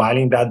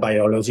combining that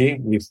biology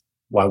with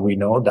what we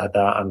know,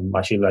 data and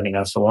machine learning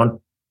and so on,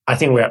 I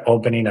think we are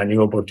opening a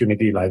new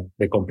opportunity like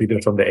the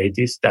computers from the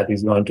 80s that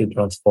is going to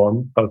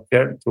transform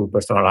healthcare to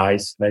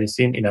personalized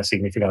medicine in a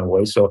significant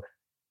way. So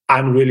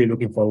I'm really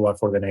looking forward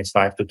for the next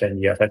 5 to 10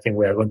 years. I think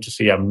we are going to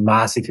see a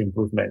massive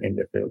improvement in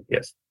the field.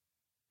 Yes.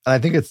 I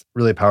think it's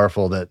really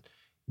powerful that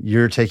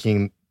you're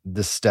taking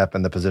this step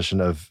in the position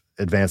of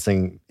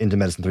advancing into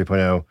medicine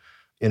 3.0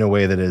 in a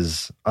way that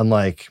is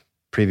unlike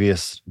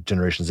previous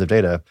generations of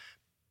data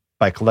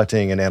by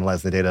collecting and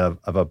analyzing the data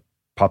of a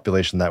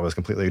population that was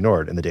completely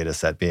ignored in the data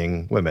set,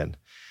 being women.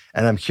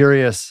 And I'm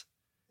curious,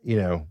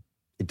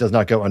 it does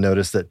not go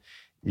unnoticed that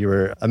you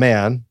were a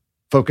man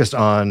focused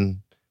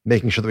on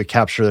making sure that we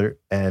capture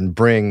and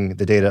bring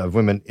the data of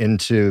women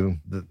into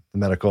the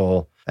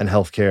medical and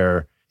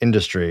healthcare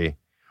industry.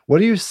 What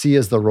do you see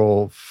as the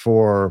role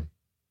for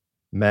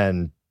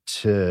men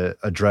to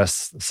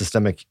address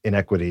systemic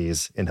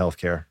inequities in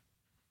healthcare?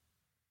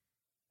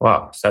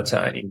 Wow, that's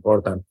an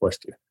important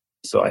question.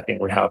 So I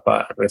think we have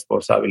a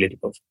responsibility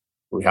because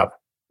we have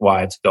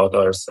wives,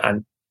 daughters,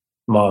 and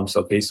moms.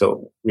 Okay,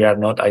 so we are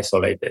not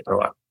isolated.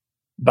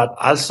 But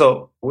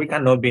also, we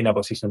cannot be in a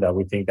position that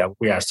we think that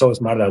we are so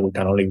smart that we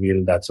can only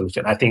build that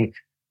solution. I think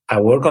I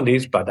work on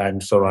this, but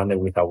I'm surrounded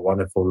with a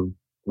wonderful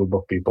group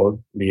of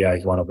people. Liya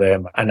is one of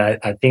them. And I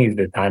think it's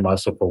the time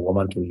also for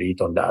women to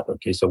lead on that.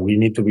 Okay, so we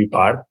need to be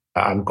part.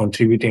 I'm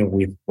contributing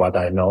with what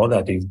I know,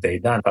 that is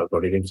data and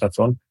algorithms and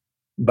so on.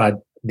 But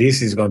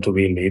this is going to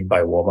be led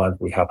by women.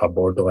 We have a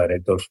board of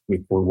directors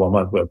with full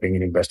women. We're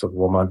bringing investors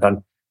women.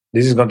 And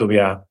this is going to be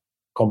a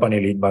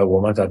company led by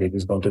women that it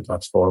is going to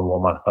transform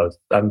women health.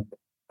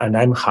 And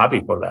I'm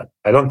happy for that.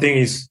 I don't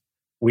think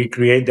we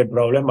create the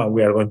problem and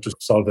we are going to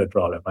solve the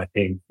problem. I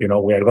think, we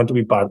are going to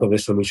be part of the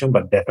solution,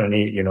 but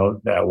definitely,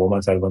 the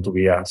women are going to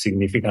be a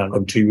significant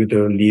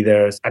contributor,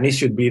 leaders, and it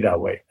should be that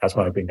way. That's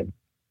my opinion.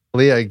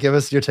 Liya, give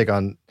us your take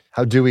on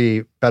how do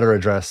we better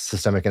address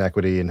systemic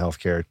inequity in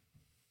healthcare?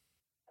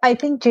 I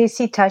think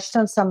JC touched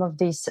on some of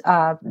these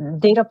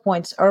data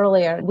points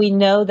earlier. We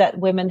know that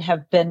women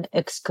have been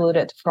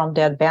excluded from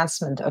the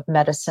advancement of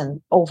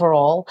medicine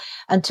overall.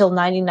 Until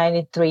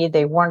 1993,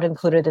 they weren't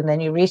included in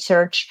any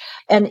research.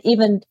 And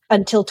even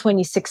until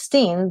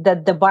 2016,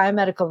 that the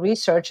biomedical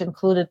research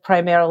included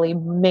primarily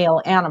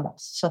male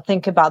animals. So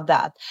think about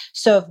that.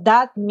 So if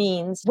that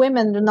means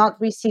women do not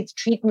receive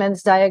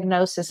treatments,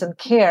 diagnosis, and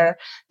care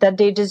that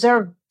they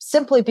deserve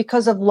simply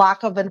because of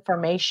lack of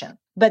information.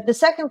 But the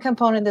second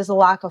component is a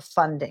lack of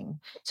funding.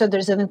 So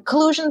there's an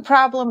inclusion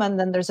problem and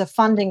then there's a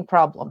funding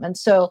problem. And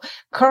so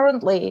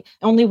currently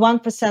only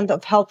 1%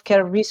 of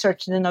healthcare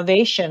research and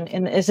innovation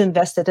is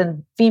invested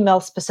in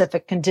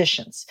female-specific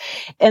conditions.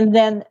 And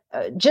then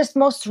just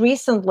most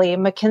recently,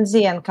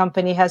 McKinsey and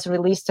Company has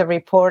released a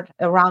report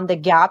around the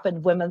gap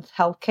in women's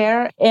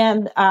healthcare.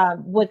 And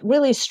what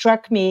really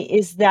struck me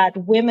is that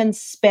women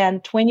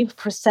spend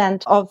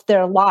 20% of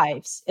their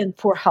lives in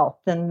poor health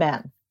than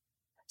men.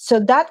 So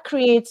that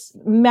creates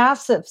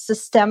massive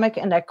systemic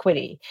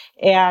inequity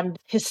and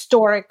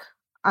historic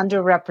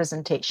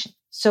underrepresentation.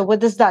 So what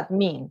does that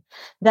mean?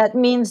 That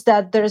means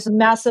that there's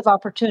massive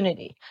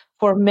opportunity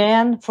for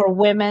men, for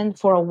women,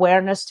 for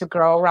awareness to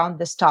grow around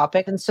this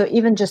topic. And so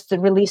even just the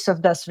release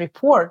of this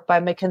report by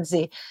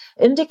McKinsey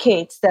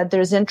indicates that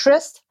there's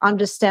interest,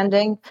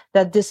 understanding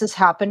that this is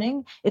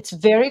happening. It's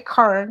very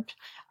current.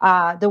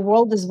 The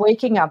world is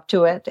waking up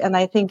to it. And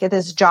I think it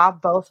is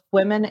job, both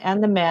women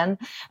and the men.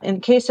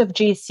 In case of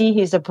GC,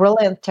 he's a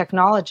brilliant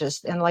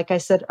technologist. And like I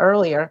said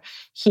earlier,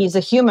 he's a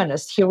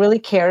humanist. He really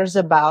cares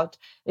about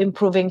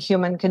improving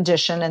human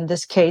condition. In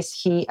this case,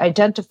 he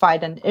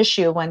identified an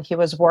issue when he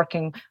was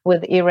working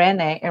with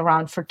Irene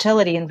around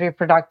fertility and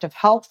reproductive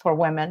health for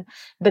women.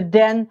 But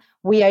then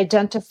we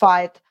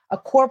identified a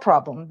core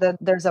problem, that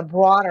there's a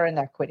broader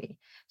inequity.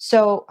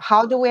 So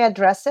how do we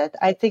address it?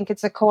 I think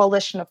it's a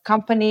coalition of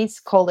companies,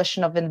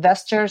 coalition of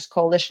investors,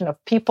 coalition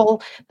of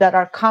people that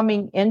are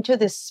coming into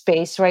this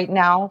space right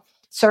now.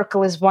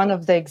 Cercle is one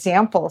of the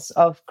examples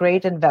of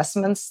great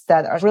investments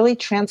that are really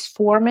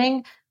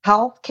transforming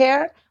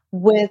healthcare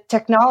with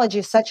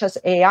technology such as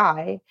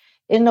AI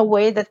in a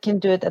way that can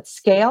do it at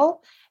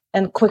scale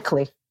and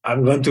quickly.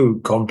 I'm going to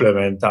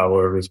complement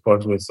our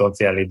response with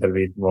Sophia a little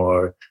bit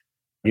more.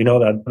 You know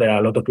that there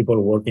are a lot of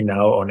people working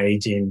now on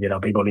aging,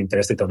 people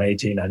interested on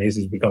aging, and this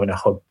is becoming a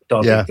hot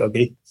topic. Yeah.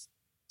 Okay.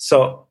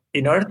 So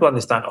in order to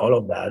understand all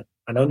of that,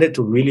 and in order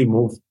to really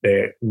move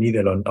the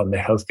needle on the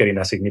healthcare in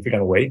a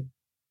significant way,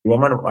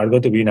 women are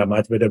going to be in a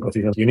much better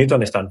position. You need to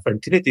understand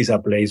fertility is a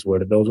place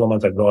where those women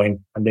are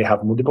going and they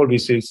have multiple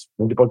visits,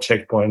 multiple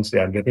checkpoints. They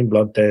are getting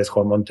blood tests,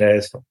 hormone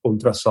tests,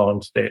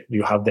 ultrasounds.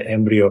 You have the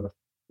embryo.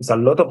 It's a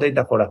lot of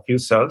data for a few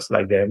cells,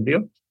 like the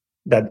embryo,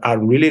 that are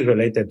really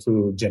related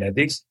to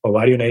genetics,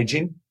 ovarian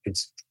aging.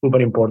 It's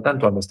super important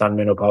to understand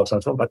menopause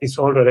and so on, but it's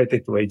all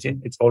related to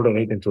aging. It's all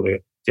related to the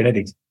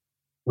genetics.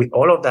 With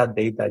all of that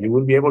data, you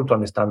will be able to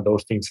understand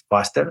those things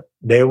faster.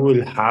 They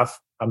will have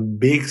a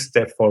big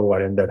step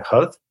forward in their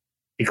health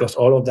because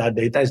all of that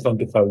data is going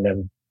to help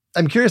them.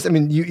 I'm curious. I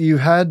mean, you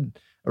had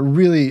a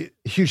really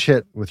huge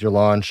hit with your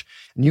launch,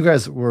 and you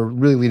guys were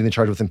really leading the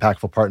charge with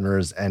impactful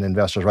partners and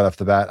investors right off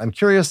the bat. I'm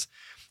curious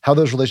how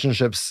those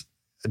relationships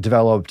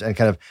developed and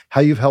kind of how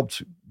you've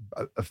helped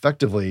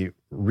effectively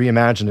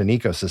reimagine an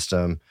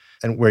ecosystem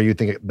and where you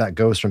think that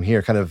goes from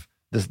here, kind of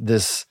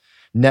this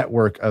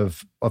network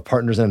of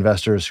partners and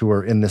investors who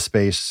are in this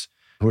space,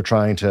 who are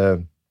trying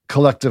to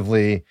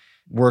collectively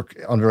work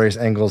on various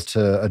angles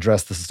to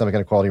address the systemic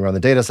inequality around the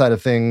data side of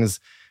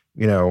things.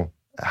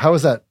 How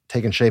has that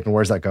taken shape and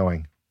where's that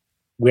going?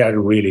 We are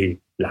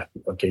really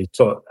lucky. Okay.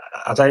 So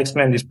as I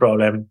explained this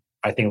problem,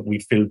 I think we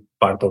feel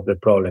part of the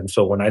problem.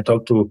 So when I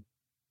talk to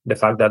the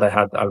fact that I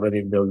had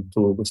already built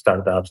 2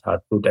 startups, had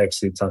good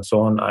exits and so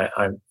on,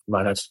 I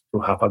managed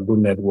to have a good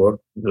network,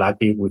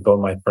 lucky with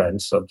all my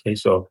friends. Okay.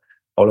 So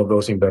all of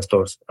those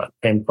investors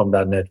came from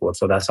that network.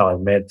 So that's how I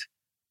met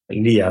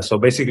Liya. So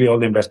basically all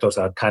the investors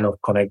are kind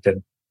of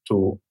connected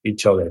to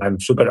each other. I'm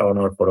super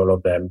honored for all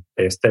of them.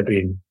 They step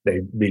in,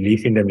 they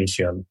believe in the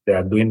mission. They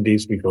are doing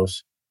this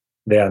because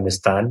they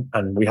understand.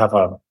 And we have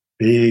a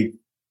big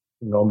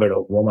number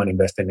of women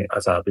investing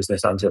as a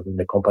business angel in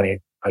the company.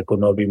 I could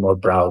not be more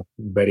proud,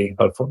 very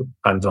helpful,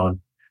 hands-on.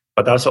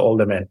 But also all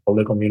the men, all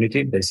the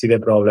community, they see the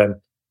problem,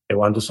 they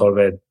want to solve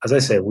it. As I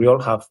said, we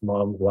all have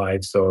mom,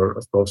 wives, or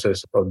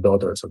spouses, or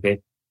daughters, okay?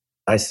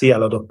 I see a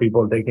lot of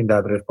people taking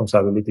that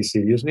responsibility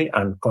seriously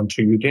and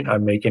contributing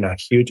and making a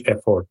huge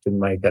effort to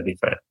make a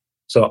difference.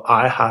 So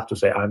I have to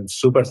say, I'm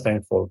super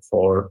thankful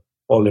for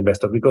all the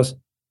investors because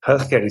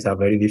healthcare is a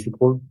very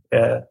difficult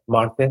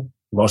market.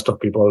 Most of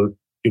people,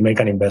 you make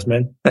an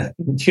investment,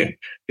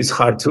 it's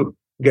hard to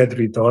get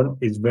return.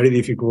 It's very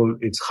difficult.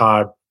 It's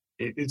hard.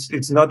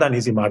 It's not an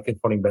easy market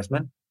for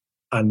investment,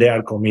 and they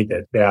are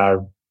committed. They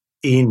are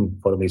in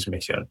for this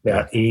mission. They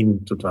are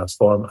in to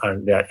transform,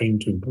 and they are in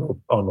to improve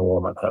on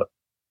women's health.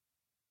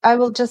 I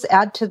will just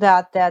add to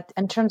that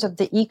in terms of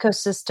the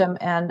ecosystem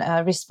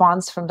and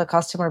response from the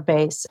customer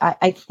base,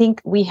 I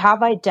think we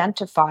have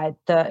identified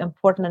the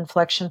important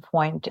inflection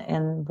point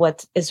in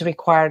what is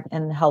required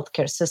in the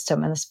healthcare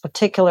system, and it's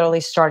particularly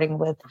starting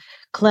with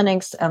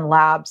clinics and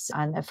labs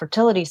and the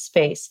fertility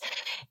space.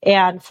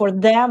 And for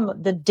them,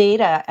 the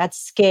data at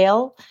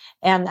scale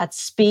and at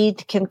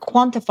speed can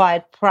quantify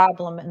a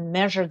problem and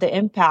measure the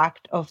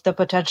impact of the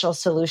potential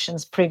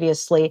solutions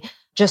previously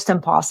just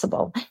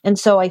impossible. And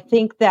so I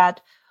think that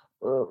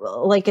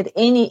like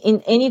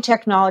in any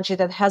technology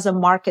that has a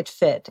market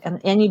fit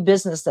and any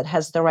business that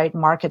has the right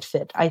market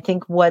fit, I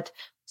think what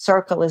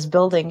Cercle is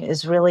building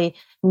is really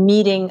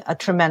meeting a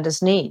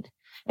tremendous need,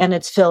 and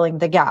it's filling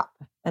the gap.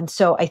 And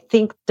so I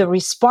think the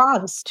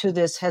response to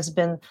this has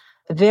been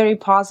very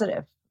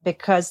positive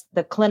because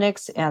the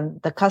clinics and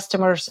the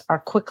customers are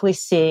quickly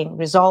seeing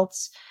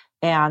results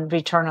and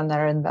return on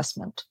their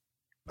investment.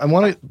 I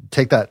want to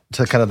take that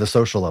to kind of the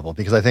social level,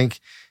 because I think,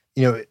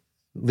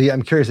 Liya,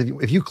 I'm curious,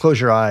 if you close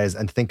your eyes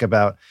and think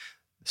about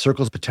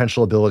Cercle's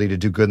potential ability to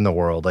do good in the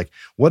world, like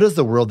what is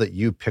the world that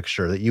you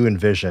picture, that you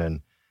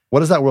envision? What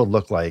does that world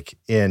look like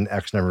in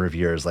X number of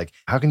years? Like,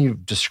 how can you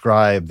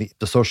describe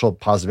the social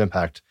positive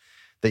impact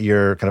that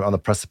you're kind of on the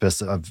precipice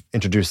of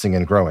introducing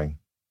and growing?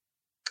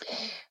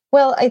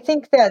 Well, I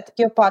think that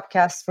your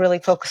podcast really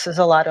focuses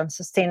a lot on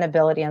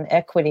sustainability and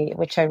equity,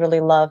 which I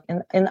really love.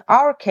 In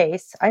our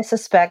case, I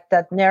suspect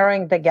that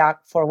narrowing the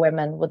gap for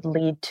women would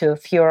lead to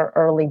fewer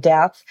early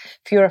deaths,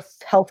 fewer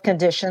health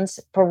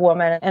conditions per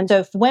woman. And so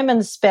if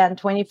women spend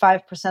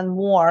 25%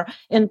 more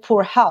in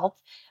poor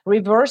health,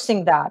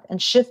 reversing that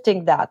and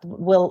shifting that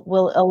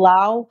will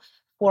allow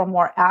for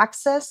more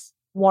access,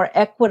 more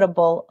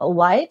equitable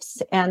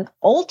lives, and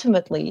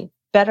ultimately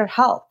better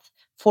health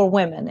for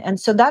women. And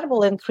so that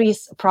will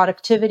increase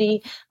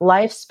productivity,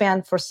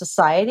 lifespan for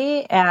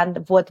society,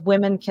 and what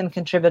women can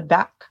contribute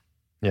back.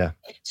 Yeah.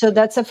 So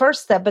that's the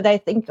first step. But I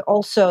think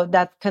also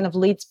that kind of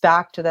leads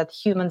back to that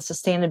human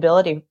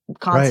sustainability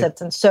concept.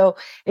 Right. And so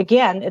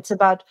again, it's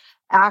about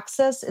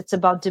access, it's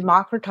about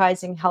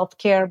democratizing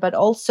healthcare, but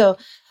also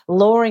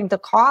lowering the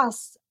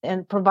costs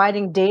and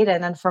providing data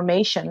and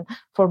information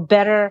for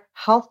better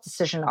health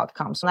decision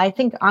outcomes. And I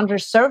think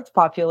underserved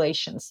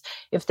populations,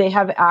 if they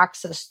have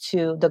access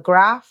to the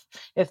graph,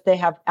 if they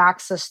have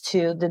access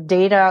to the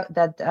data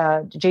that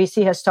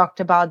JC has talked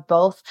about,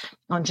 both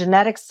on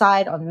genetic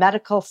side, on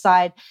medical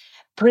side,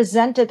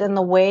 presented in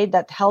a way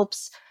that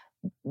helps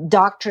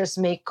doctors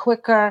make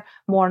quicker,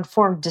 more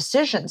informed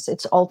decisions,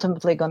 it's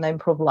ultimately going to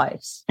improve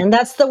lives. And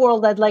that's the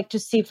world I'd like to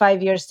see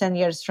 5 years, 10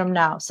 years from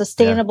now.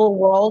 Sustainable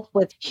world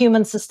with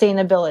human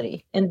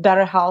sustainability and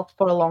better health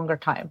for a longer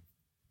time.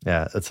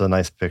 Yeah, it's a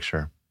nice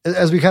picture.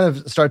 As we kind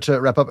of start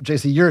to wrap up,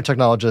 JC, you're a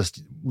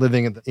technologist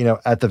living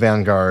at the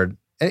vanguard.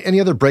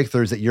 Any other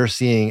breakthroughs that you're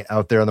seeing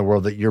out there in the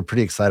world that you're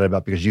pretty excited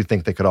about because you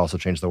think they could also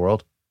change the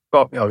world?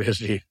 Well,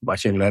 obviously,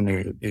 machine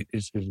learning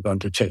is going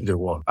to change the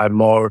world. I'm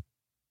more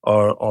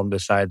on the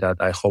side that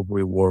I hope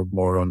we work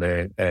more on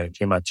the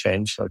climate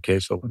change. Okay,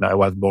 so when I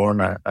was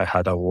born, I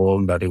had a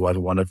world that it was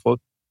wonderful.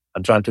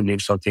 I'm trying to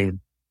leave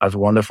something as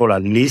wonderful,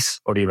 at least,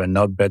 or even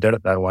not better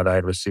than what I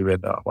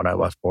received when I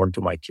was born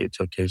to my kids.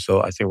 Okay,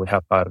 so I think we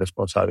have a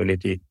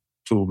responsibility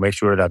to make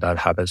sure that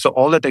happens. So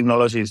all the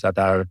technologies that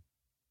are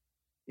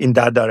in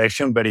that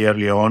direction very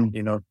early on,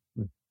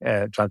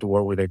 trying to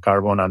work with the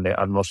carbon and the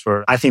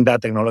atmosphere, I think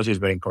that technology is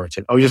very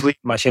encouraging. Obviously,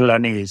 machine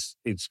learning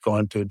it's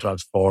going to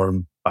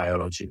transform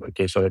biology.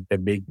 Okay, so the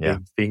big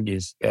thing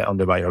is on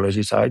the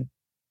biology side.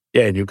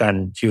 Yeah, you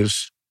can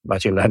use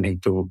machine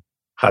learning to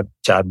have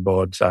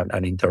chatbots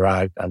and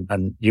interact,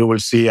 and you will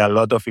see a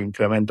lot of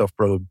increment of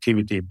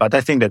productivity. But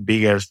I think the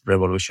biggest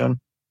revolution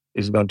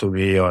is going to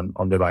be on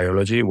the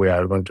biology. We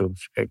are going to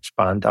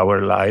expand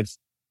our lives.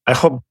 I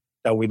hope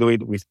that we do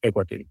it with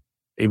equity.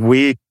 If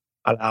we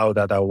allow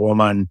that a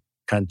woman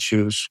can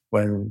choose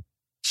when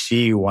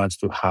she wants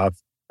to have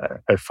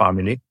her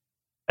family,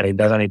 and it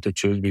doesn't need to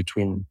choose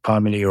between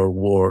family or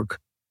work.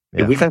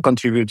 If we can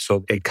contribute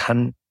so they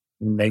can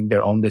make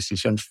their own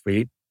decisions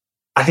free,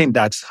 I think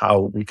that's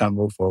how we can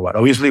move forward.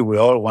 Obviously, we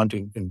all want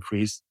to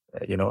increase,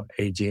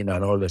 aging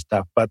and all the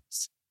stuff, but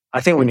I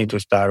think we need to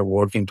start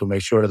working to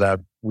make sure that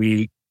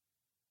we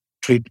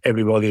treat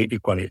everybody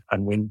equally.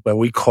 And when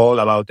we call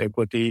about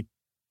equity,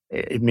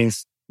 it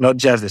means not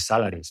just the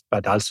salaries,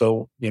 but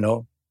also,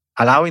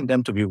 allowing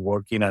them to be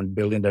working and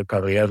building their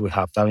careers. We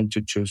have time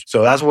to choose.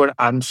 So that's where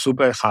I'm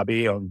super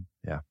happy on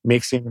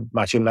mixing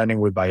machine learning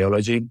with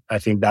biology. I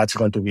think that's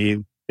going to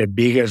be the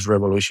biggest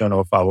revolution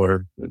of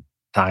our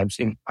times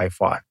by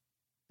far.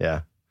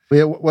 Yeah.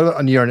 What about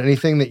on your end?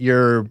 Anything that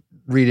you're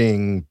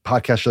reading,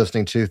 podcasts you're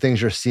listening to,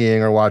 things you're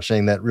seeing or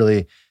watching that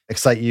really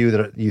excite you,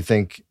 that you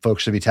think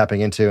folks should be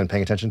tapping into and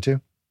paying attention to?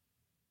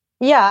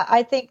 Yeah,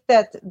 I think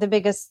that the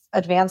biggest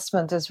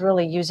advancement is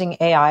really using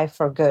AI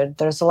for good.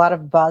 There's a lot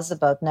of buzz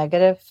about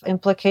negative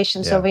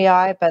implications of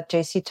AI, but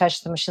JC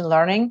touched the machine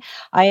learning.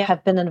 I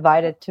have been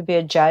invited to be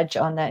a judge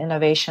on the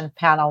innovation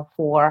panel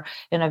for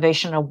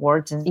innovation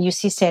awards in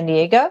UC San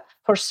Diego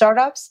for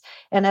startups.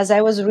 And as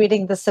I was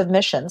reading the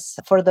submissions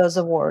for those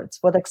awards,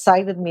 what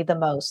excited me the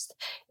most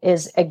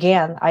is,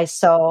 again, I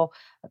saw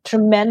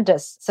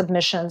tremendous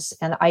submissions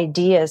and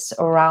ideas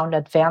around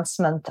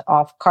advancement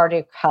of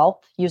cardiac health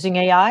using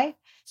AI,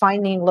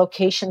 finding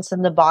locations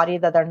in the body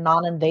that are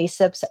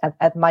non-invasive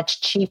at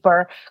much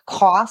cheaper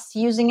costs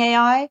using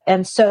AI.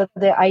 And so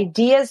the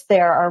ideas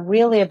there are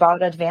really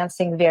about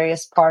advancing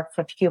various parts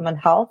of human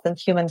health and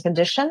human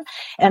condition.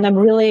 And I'm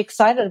really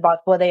excited about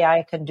what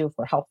AI can do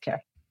for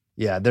healthcare.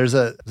 Yeah,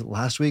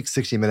 last week,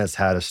 60 Minutes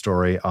had a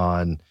story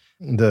on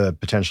the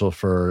potential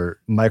for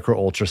micro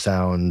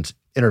ultrasound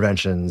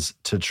interventions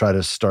to try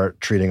to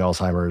start treating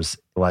Alzheimer's.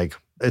 Like,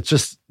 it's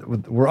just,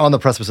 we're on the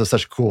precipice of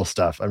such cool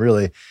stuff.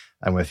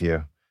 I'm with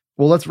you.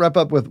 Well, let's wrap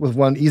up with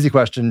one easy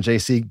question,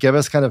 JC. Give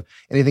us kind of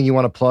anything you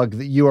want to plug,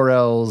 the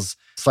URLs,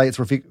 sites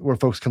where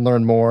folks can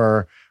learn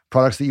more,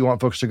 products that you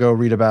want folks to go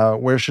read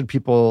about. Where should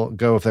people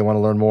go if they want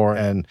to learn more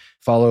and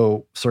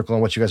follow Cercle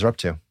and what you guys are up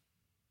to?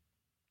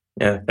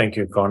 Yeah, thank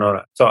you,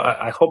 Connor. So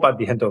I hope at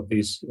the end of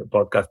this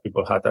podcast,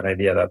 people had an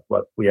idea that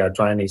what we are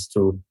trying is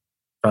to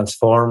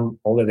transform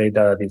all the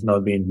data that is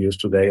not being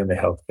used today in the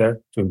healthcare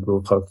to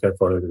improve healthcare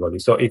for everybody.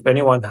 So if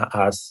anyone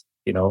has,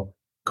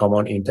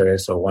 common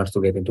interests or wants to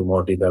get into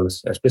more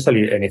details,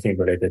 especially anything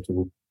related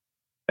to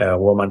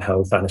woman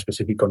health and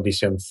specific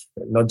conditions,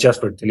 not just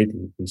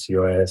fertility,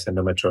 PCOS,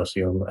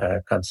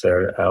 endometriosis,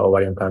 cancer,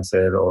 ovarian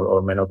cancer,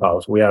 or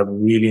menopause, we are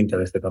really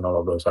interested in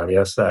all of those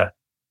areas.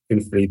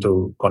 Feel free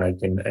to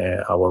connect in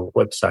our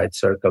website,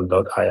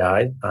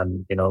 cercle.ai,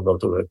 and go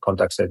to the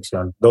contact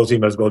section. Those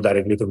emails go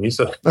directly to me,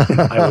 so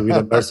I will be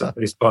the person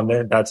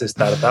responding. That's a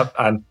startup,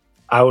 and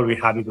I will be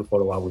happy to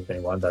follow up with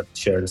anyone that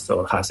shares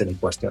or has any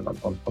question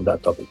on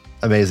that topic.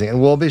 Amazing.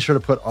 And we'll be sure to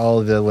put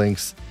all of the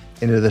links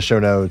into the show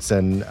notes.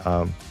 And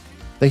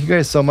thank you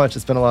guys so much.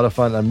 It's been a lot of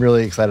fun. I'm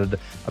really excited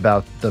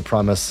about the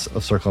promise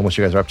of Cercle and what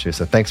you guys are up to.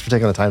 So thanks for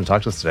taking the time to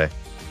talk to us today.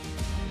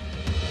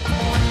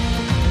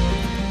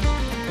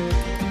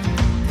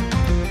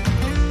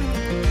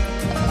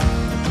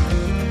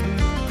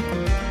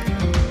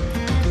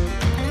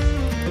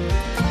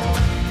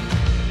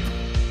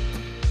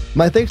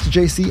 My thanks to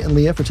JC and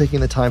Liya for taking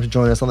the time to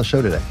join us on the show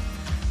today.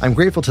 I'm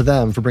grateful to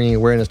them for bringing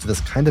awareness to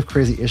this kind of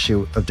crazy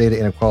issue of data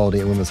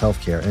inequality in women's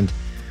healthcare. And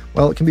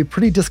while it can be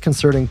pretty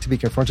disconcerting to be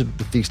confronted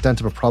with the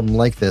extent of a problem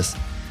like this,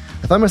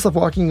 I find myself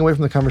walking away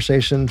from the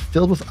conversation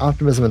filled with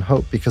optimism and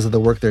hope because of the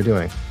work they're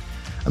doing.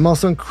 I'm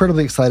also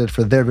incredibly excited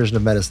for their vision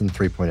of medicine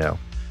 3.0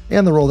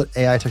 and the role that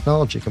AI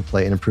technology can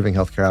play in improving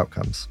healthcare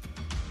outcomes.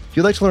 If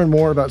you'd like to learn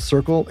more about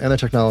Cercle and their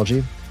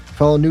technology,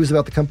 follow news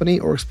about the company,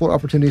 or explore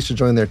opportunities to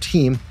join their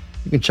team,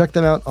 you can check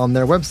them out on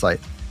their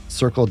website,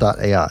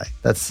 cercle.ai.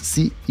 That's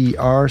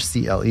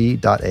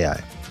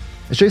CERCLE.ai.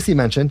 As JC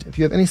mentioned, if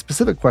you have any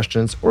specific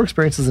questions or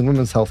experiences in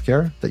women's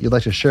healthcare that you'd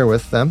like to share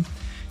with them,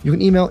 you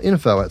can email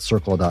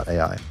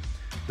info@cercle.ai.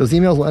 Those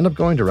emails will end up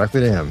going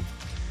directly to him.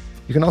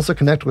 You can also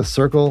connect with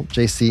Cercle,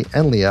 JC,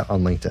 and Liya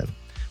on LinkedIn.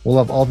 We'll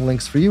have all the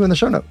links for you in the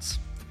show notes.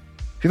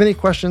 If you have any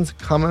questions,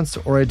 comments,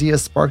 or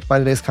ideas sparked by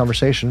today's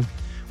conversation,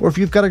 or if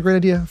you've got a great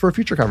idea for a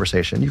future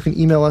conversation, you can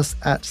email us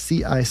at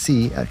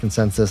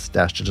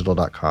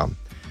cic@consensus-digital.com.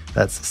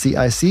 That's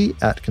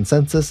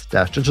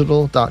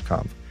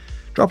cic@consensus-digital.com.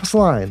 Drop us a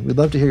line. We'd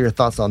love to hear your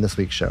thoughts on this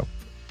week's show.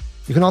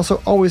 You can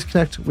also always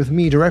connect with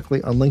me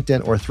directly on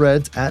LinkedIn or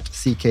Threads at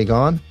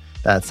ckgone.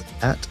 That's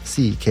at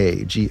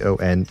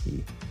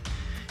CKGONE.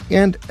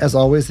 And as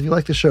always, if you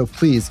like the show,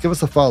 please give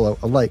us a follow,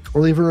 a like,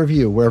 or leave a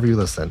review wherever you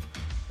listen.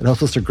 It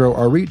helps us to grow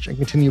our reach and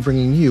continue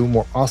bringing you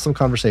more awesome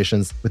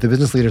conversations with the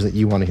business leaders that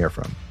you want to hear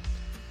from.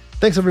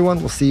 Thanks,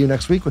 everyone. We'll see you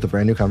next week with a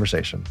brand new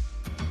conversation.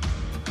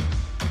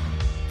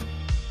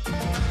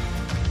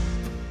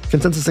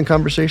 Consensus in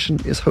Conversation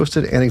is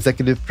hosted and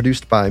executive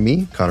produced by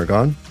me, Connor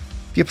Gahn.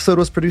 The episode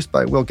was produced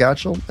by Will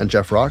Gatchell and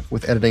Jeff Rock,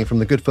 with editing from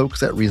the good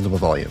folks at Reasonable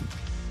Volume.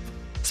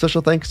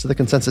 Special thanks to the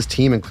Consensus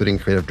team, including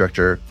creative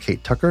director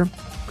Kate Tucker,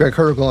 Greg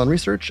Hergel on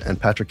research, and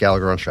Patrick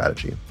Gallagher on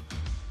strategy.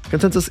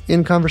 Consensus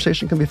in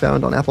Conversation can be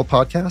found on Apple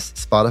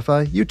Podcasts,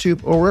 Spotify,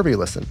 YouTube, or wherever you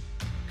listen.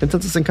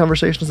 Consensus in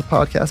Conversation is a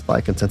podcast by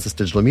Consensus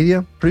Digital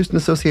Media, produced in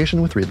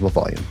association with Reasonable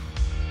Volume.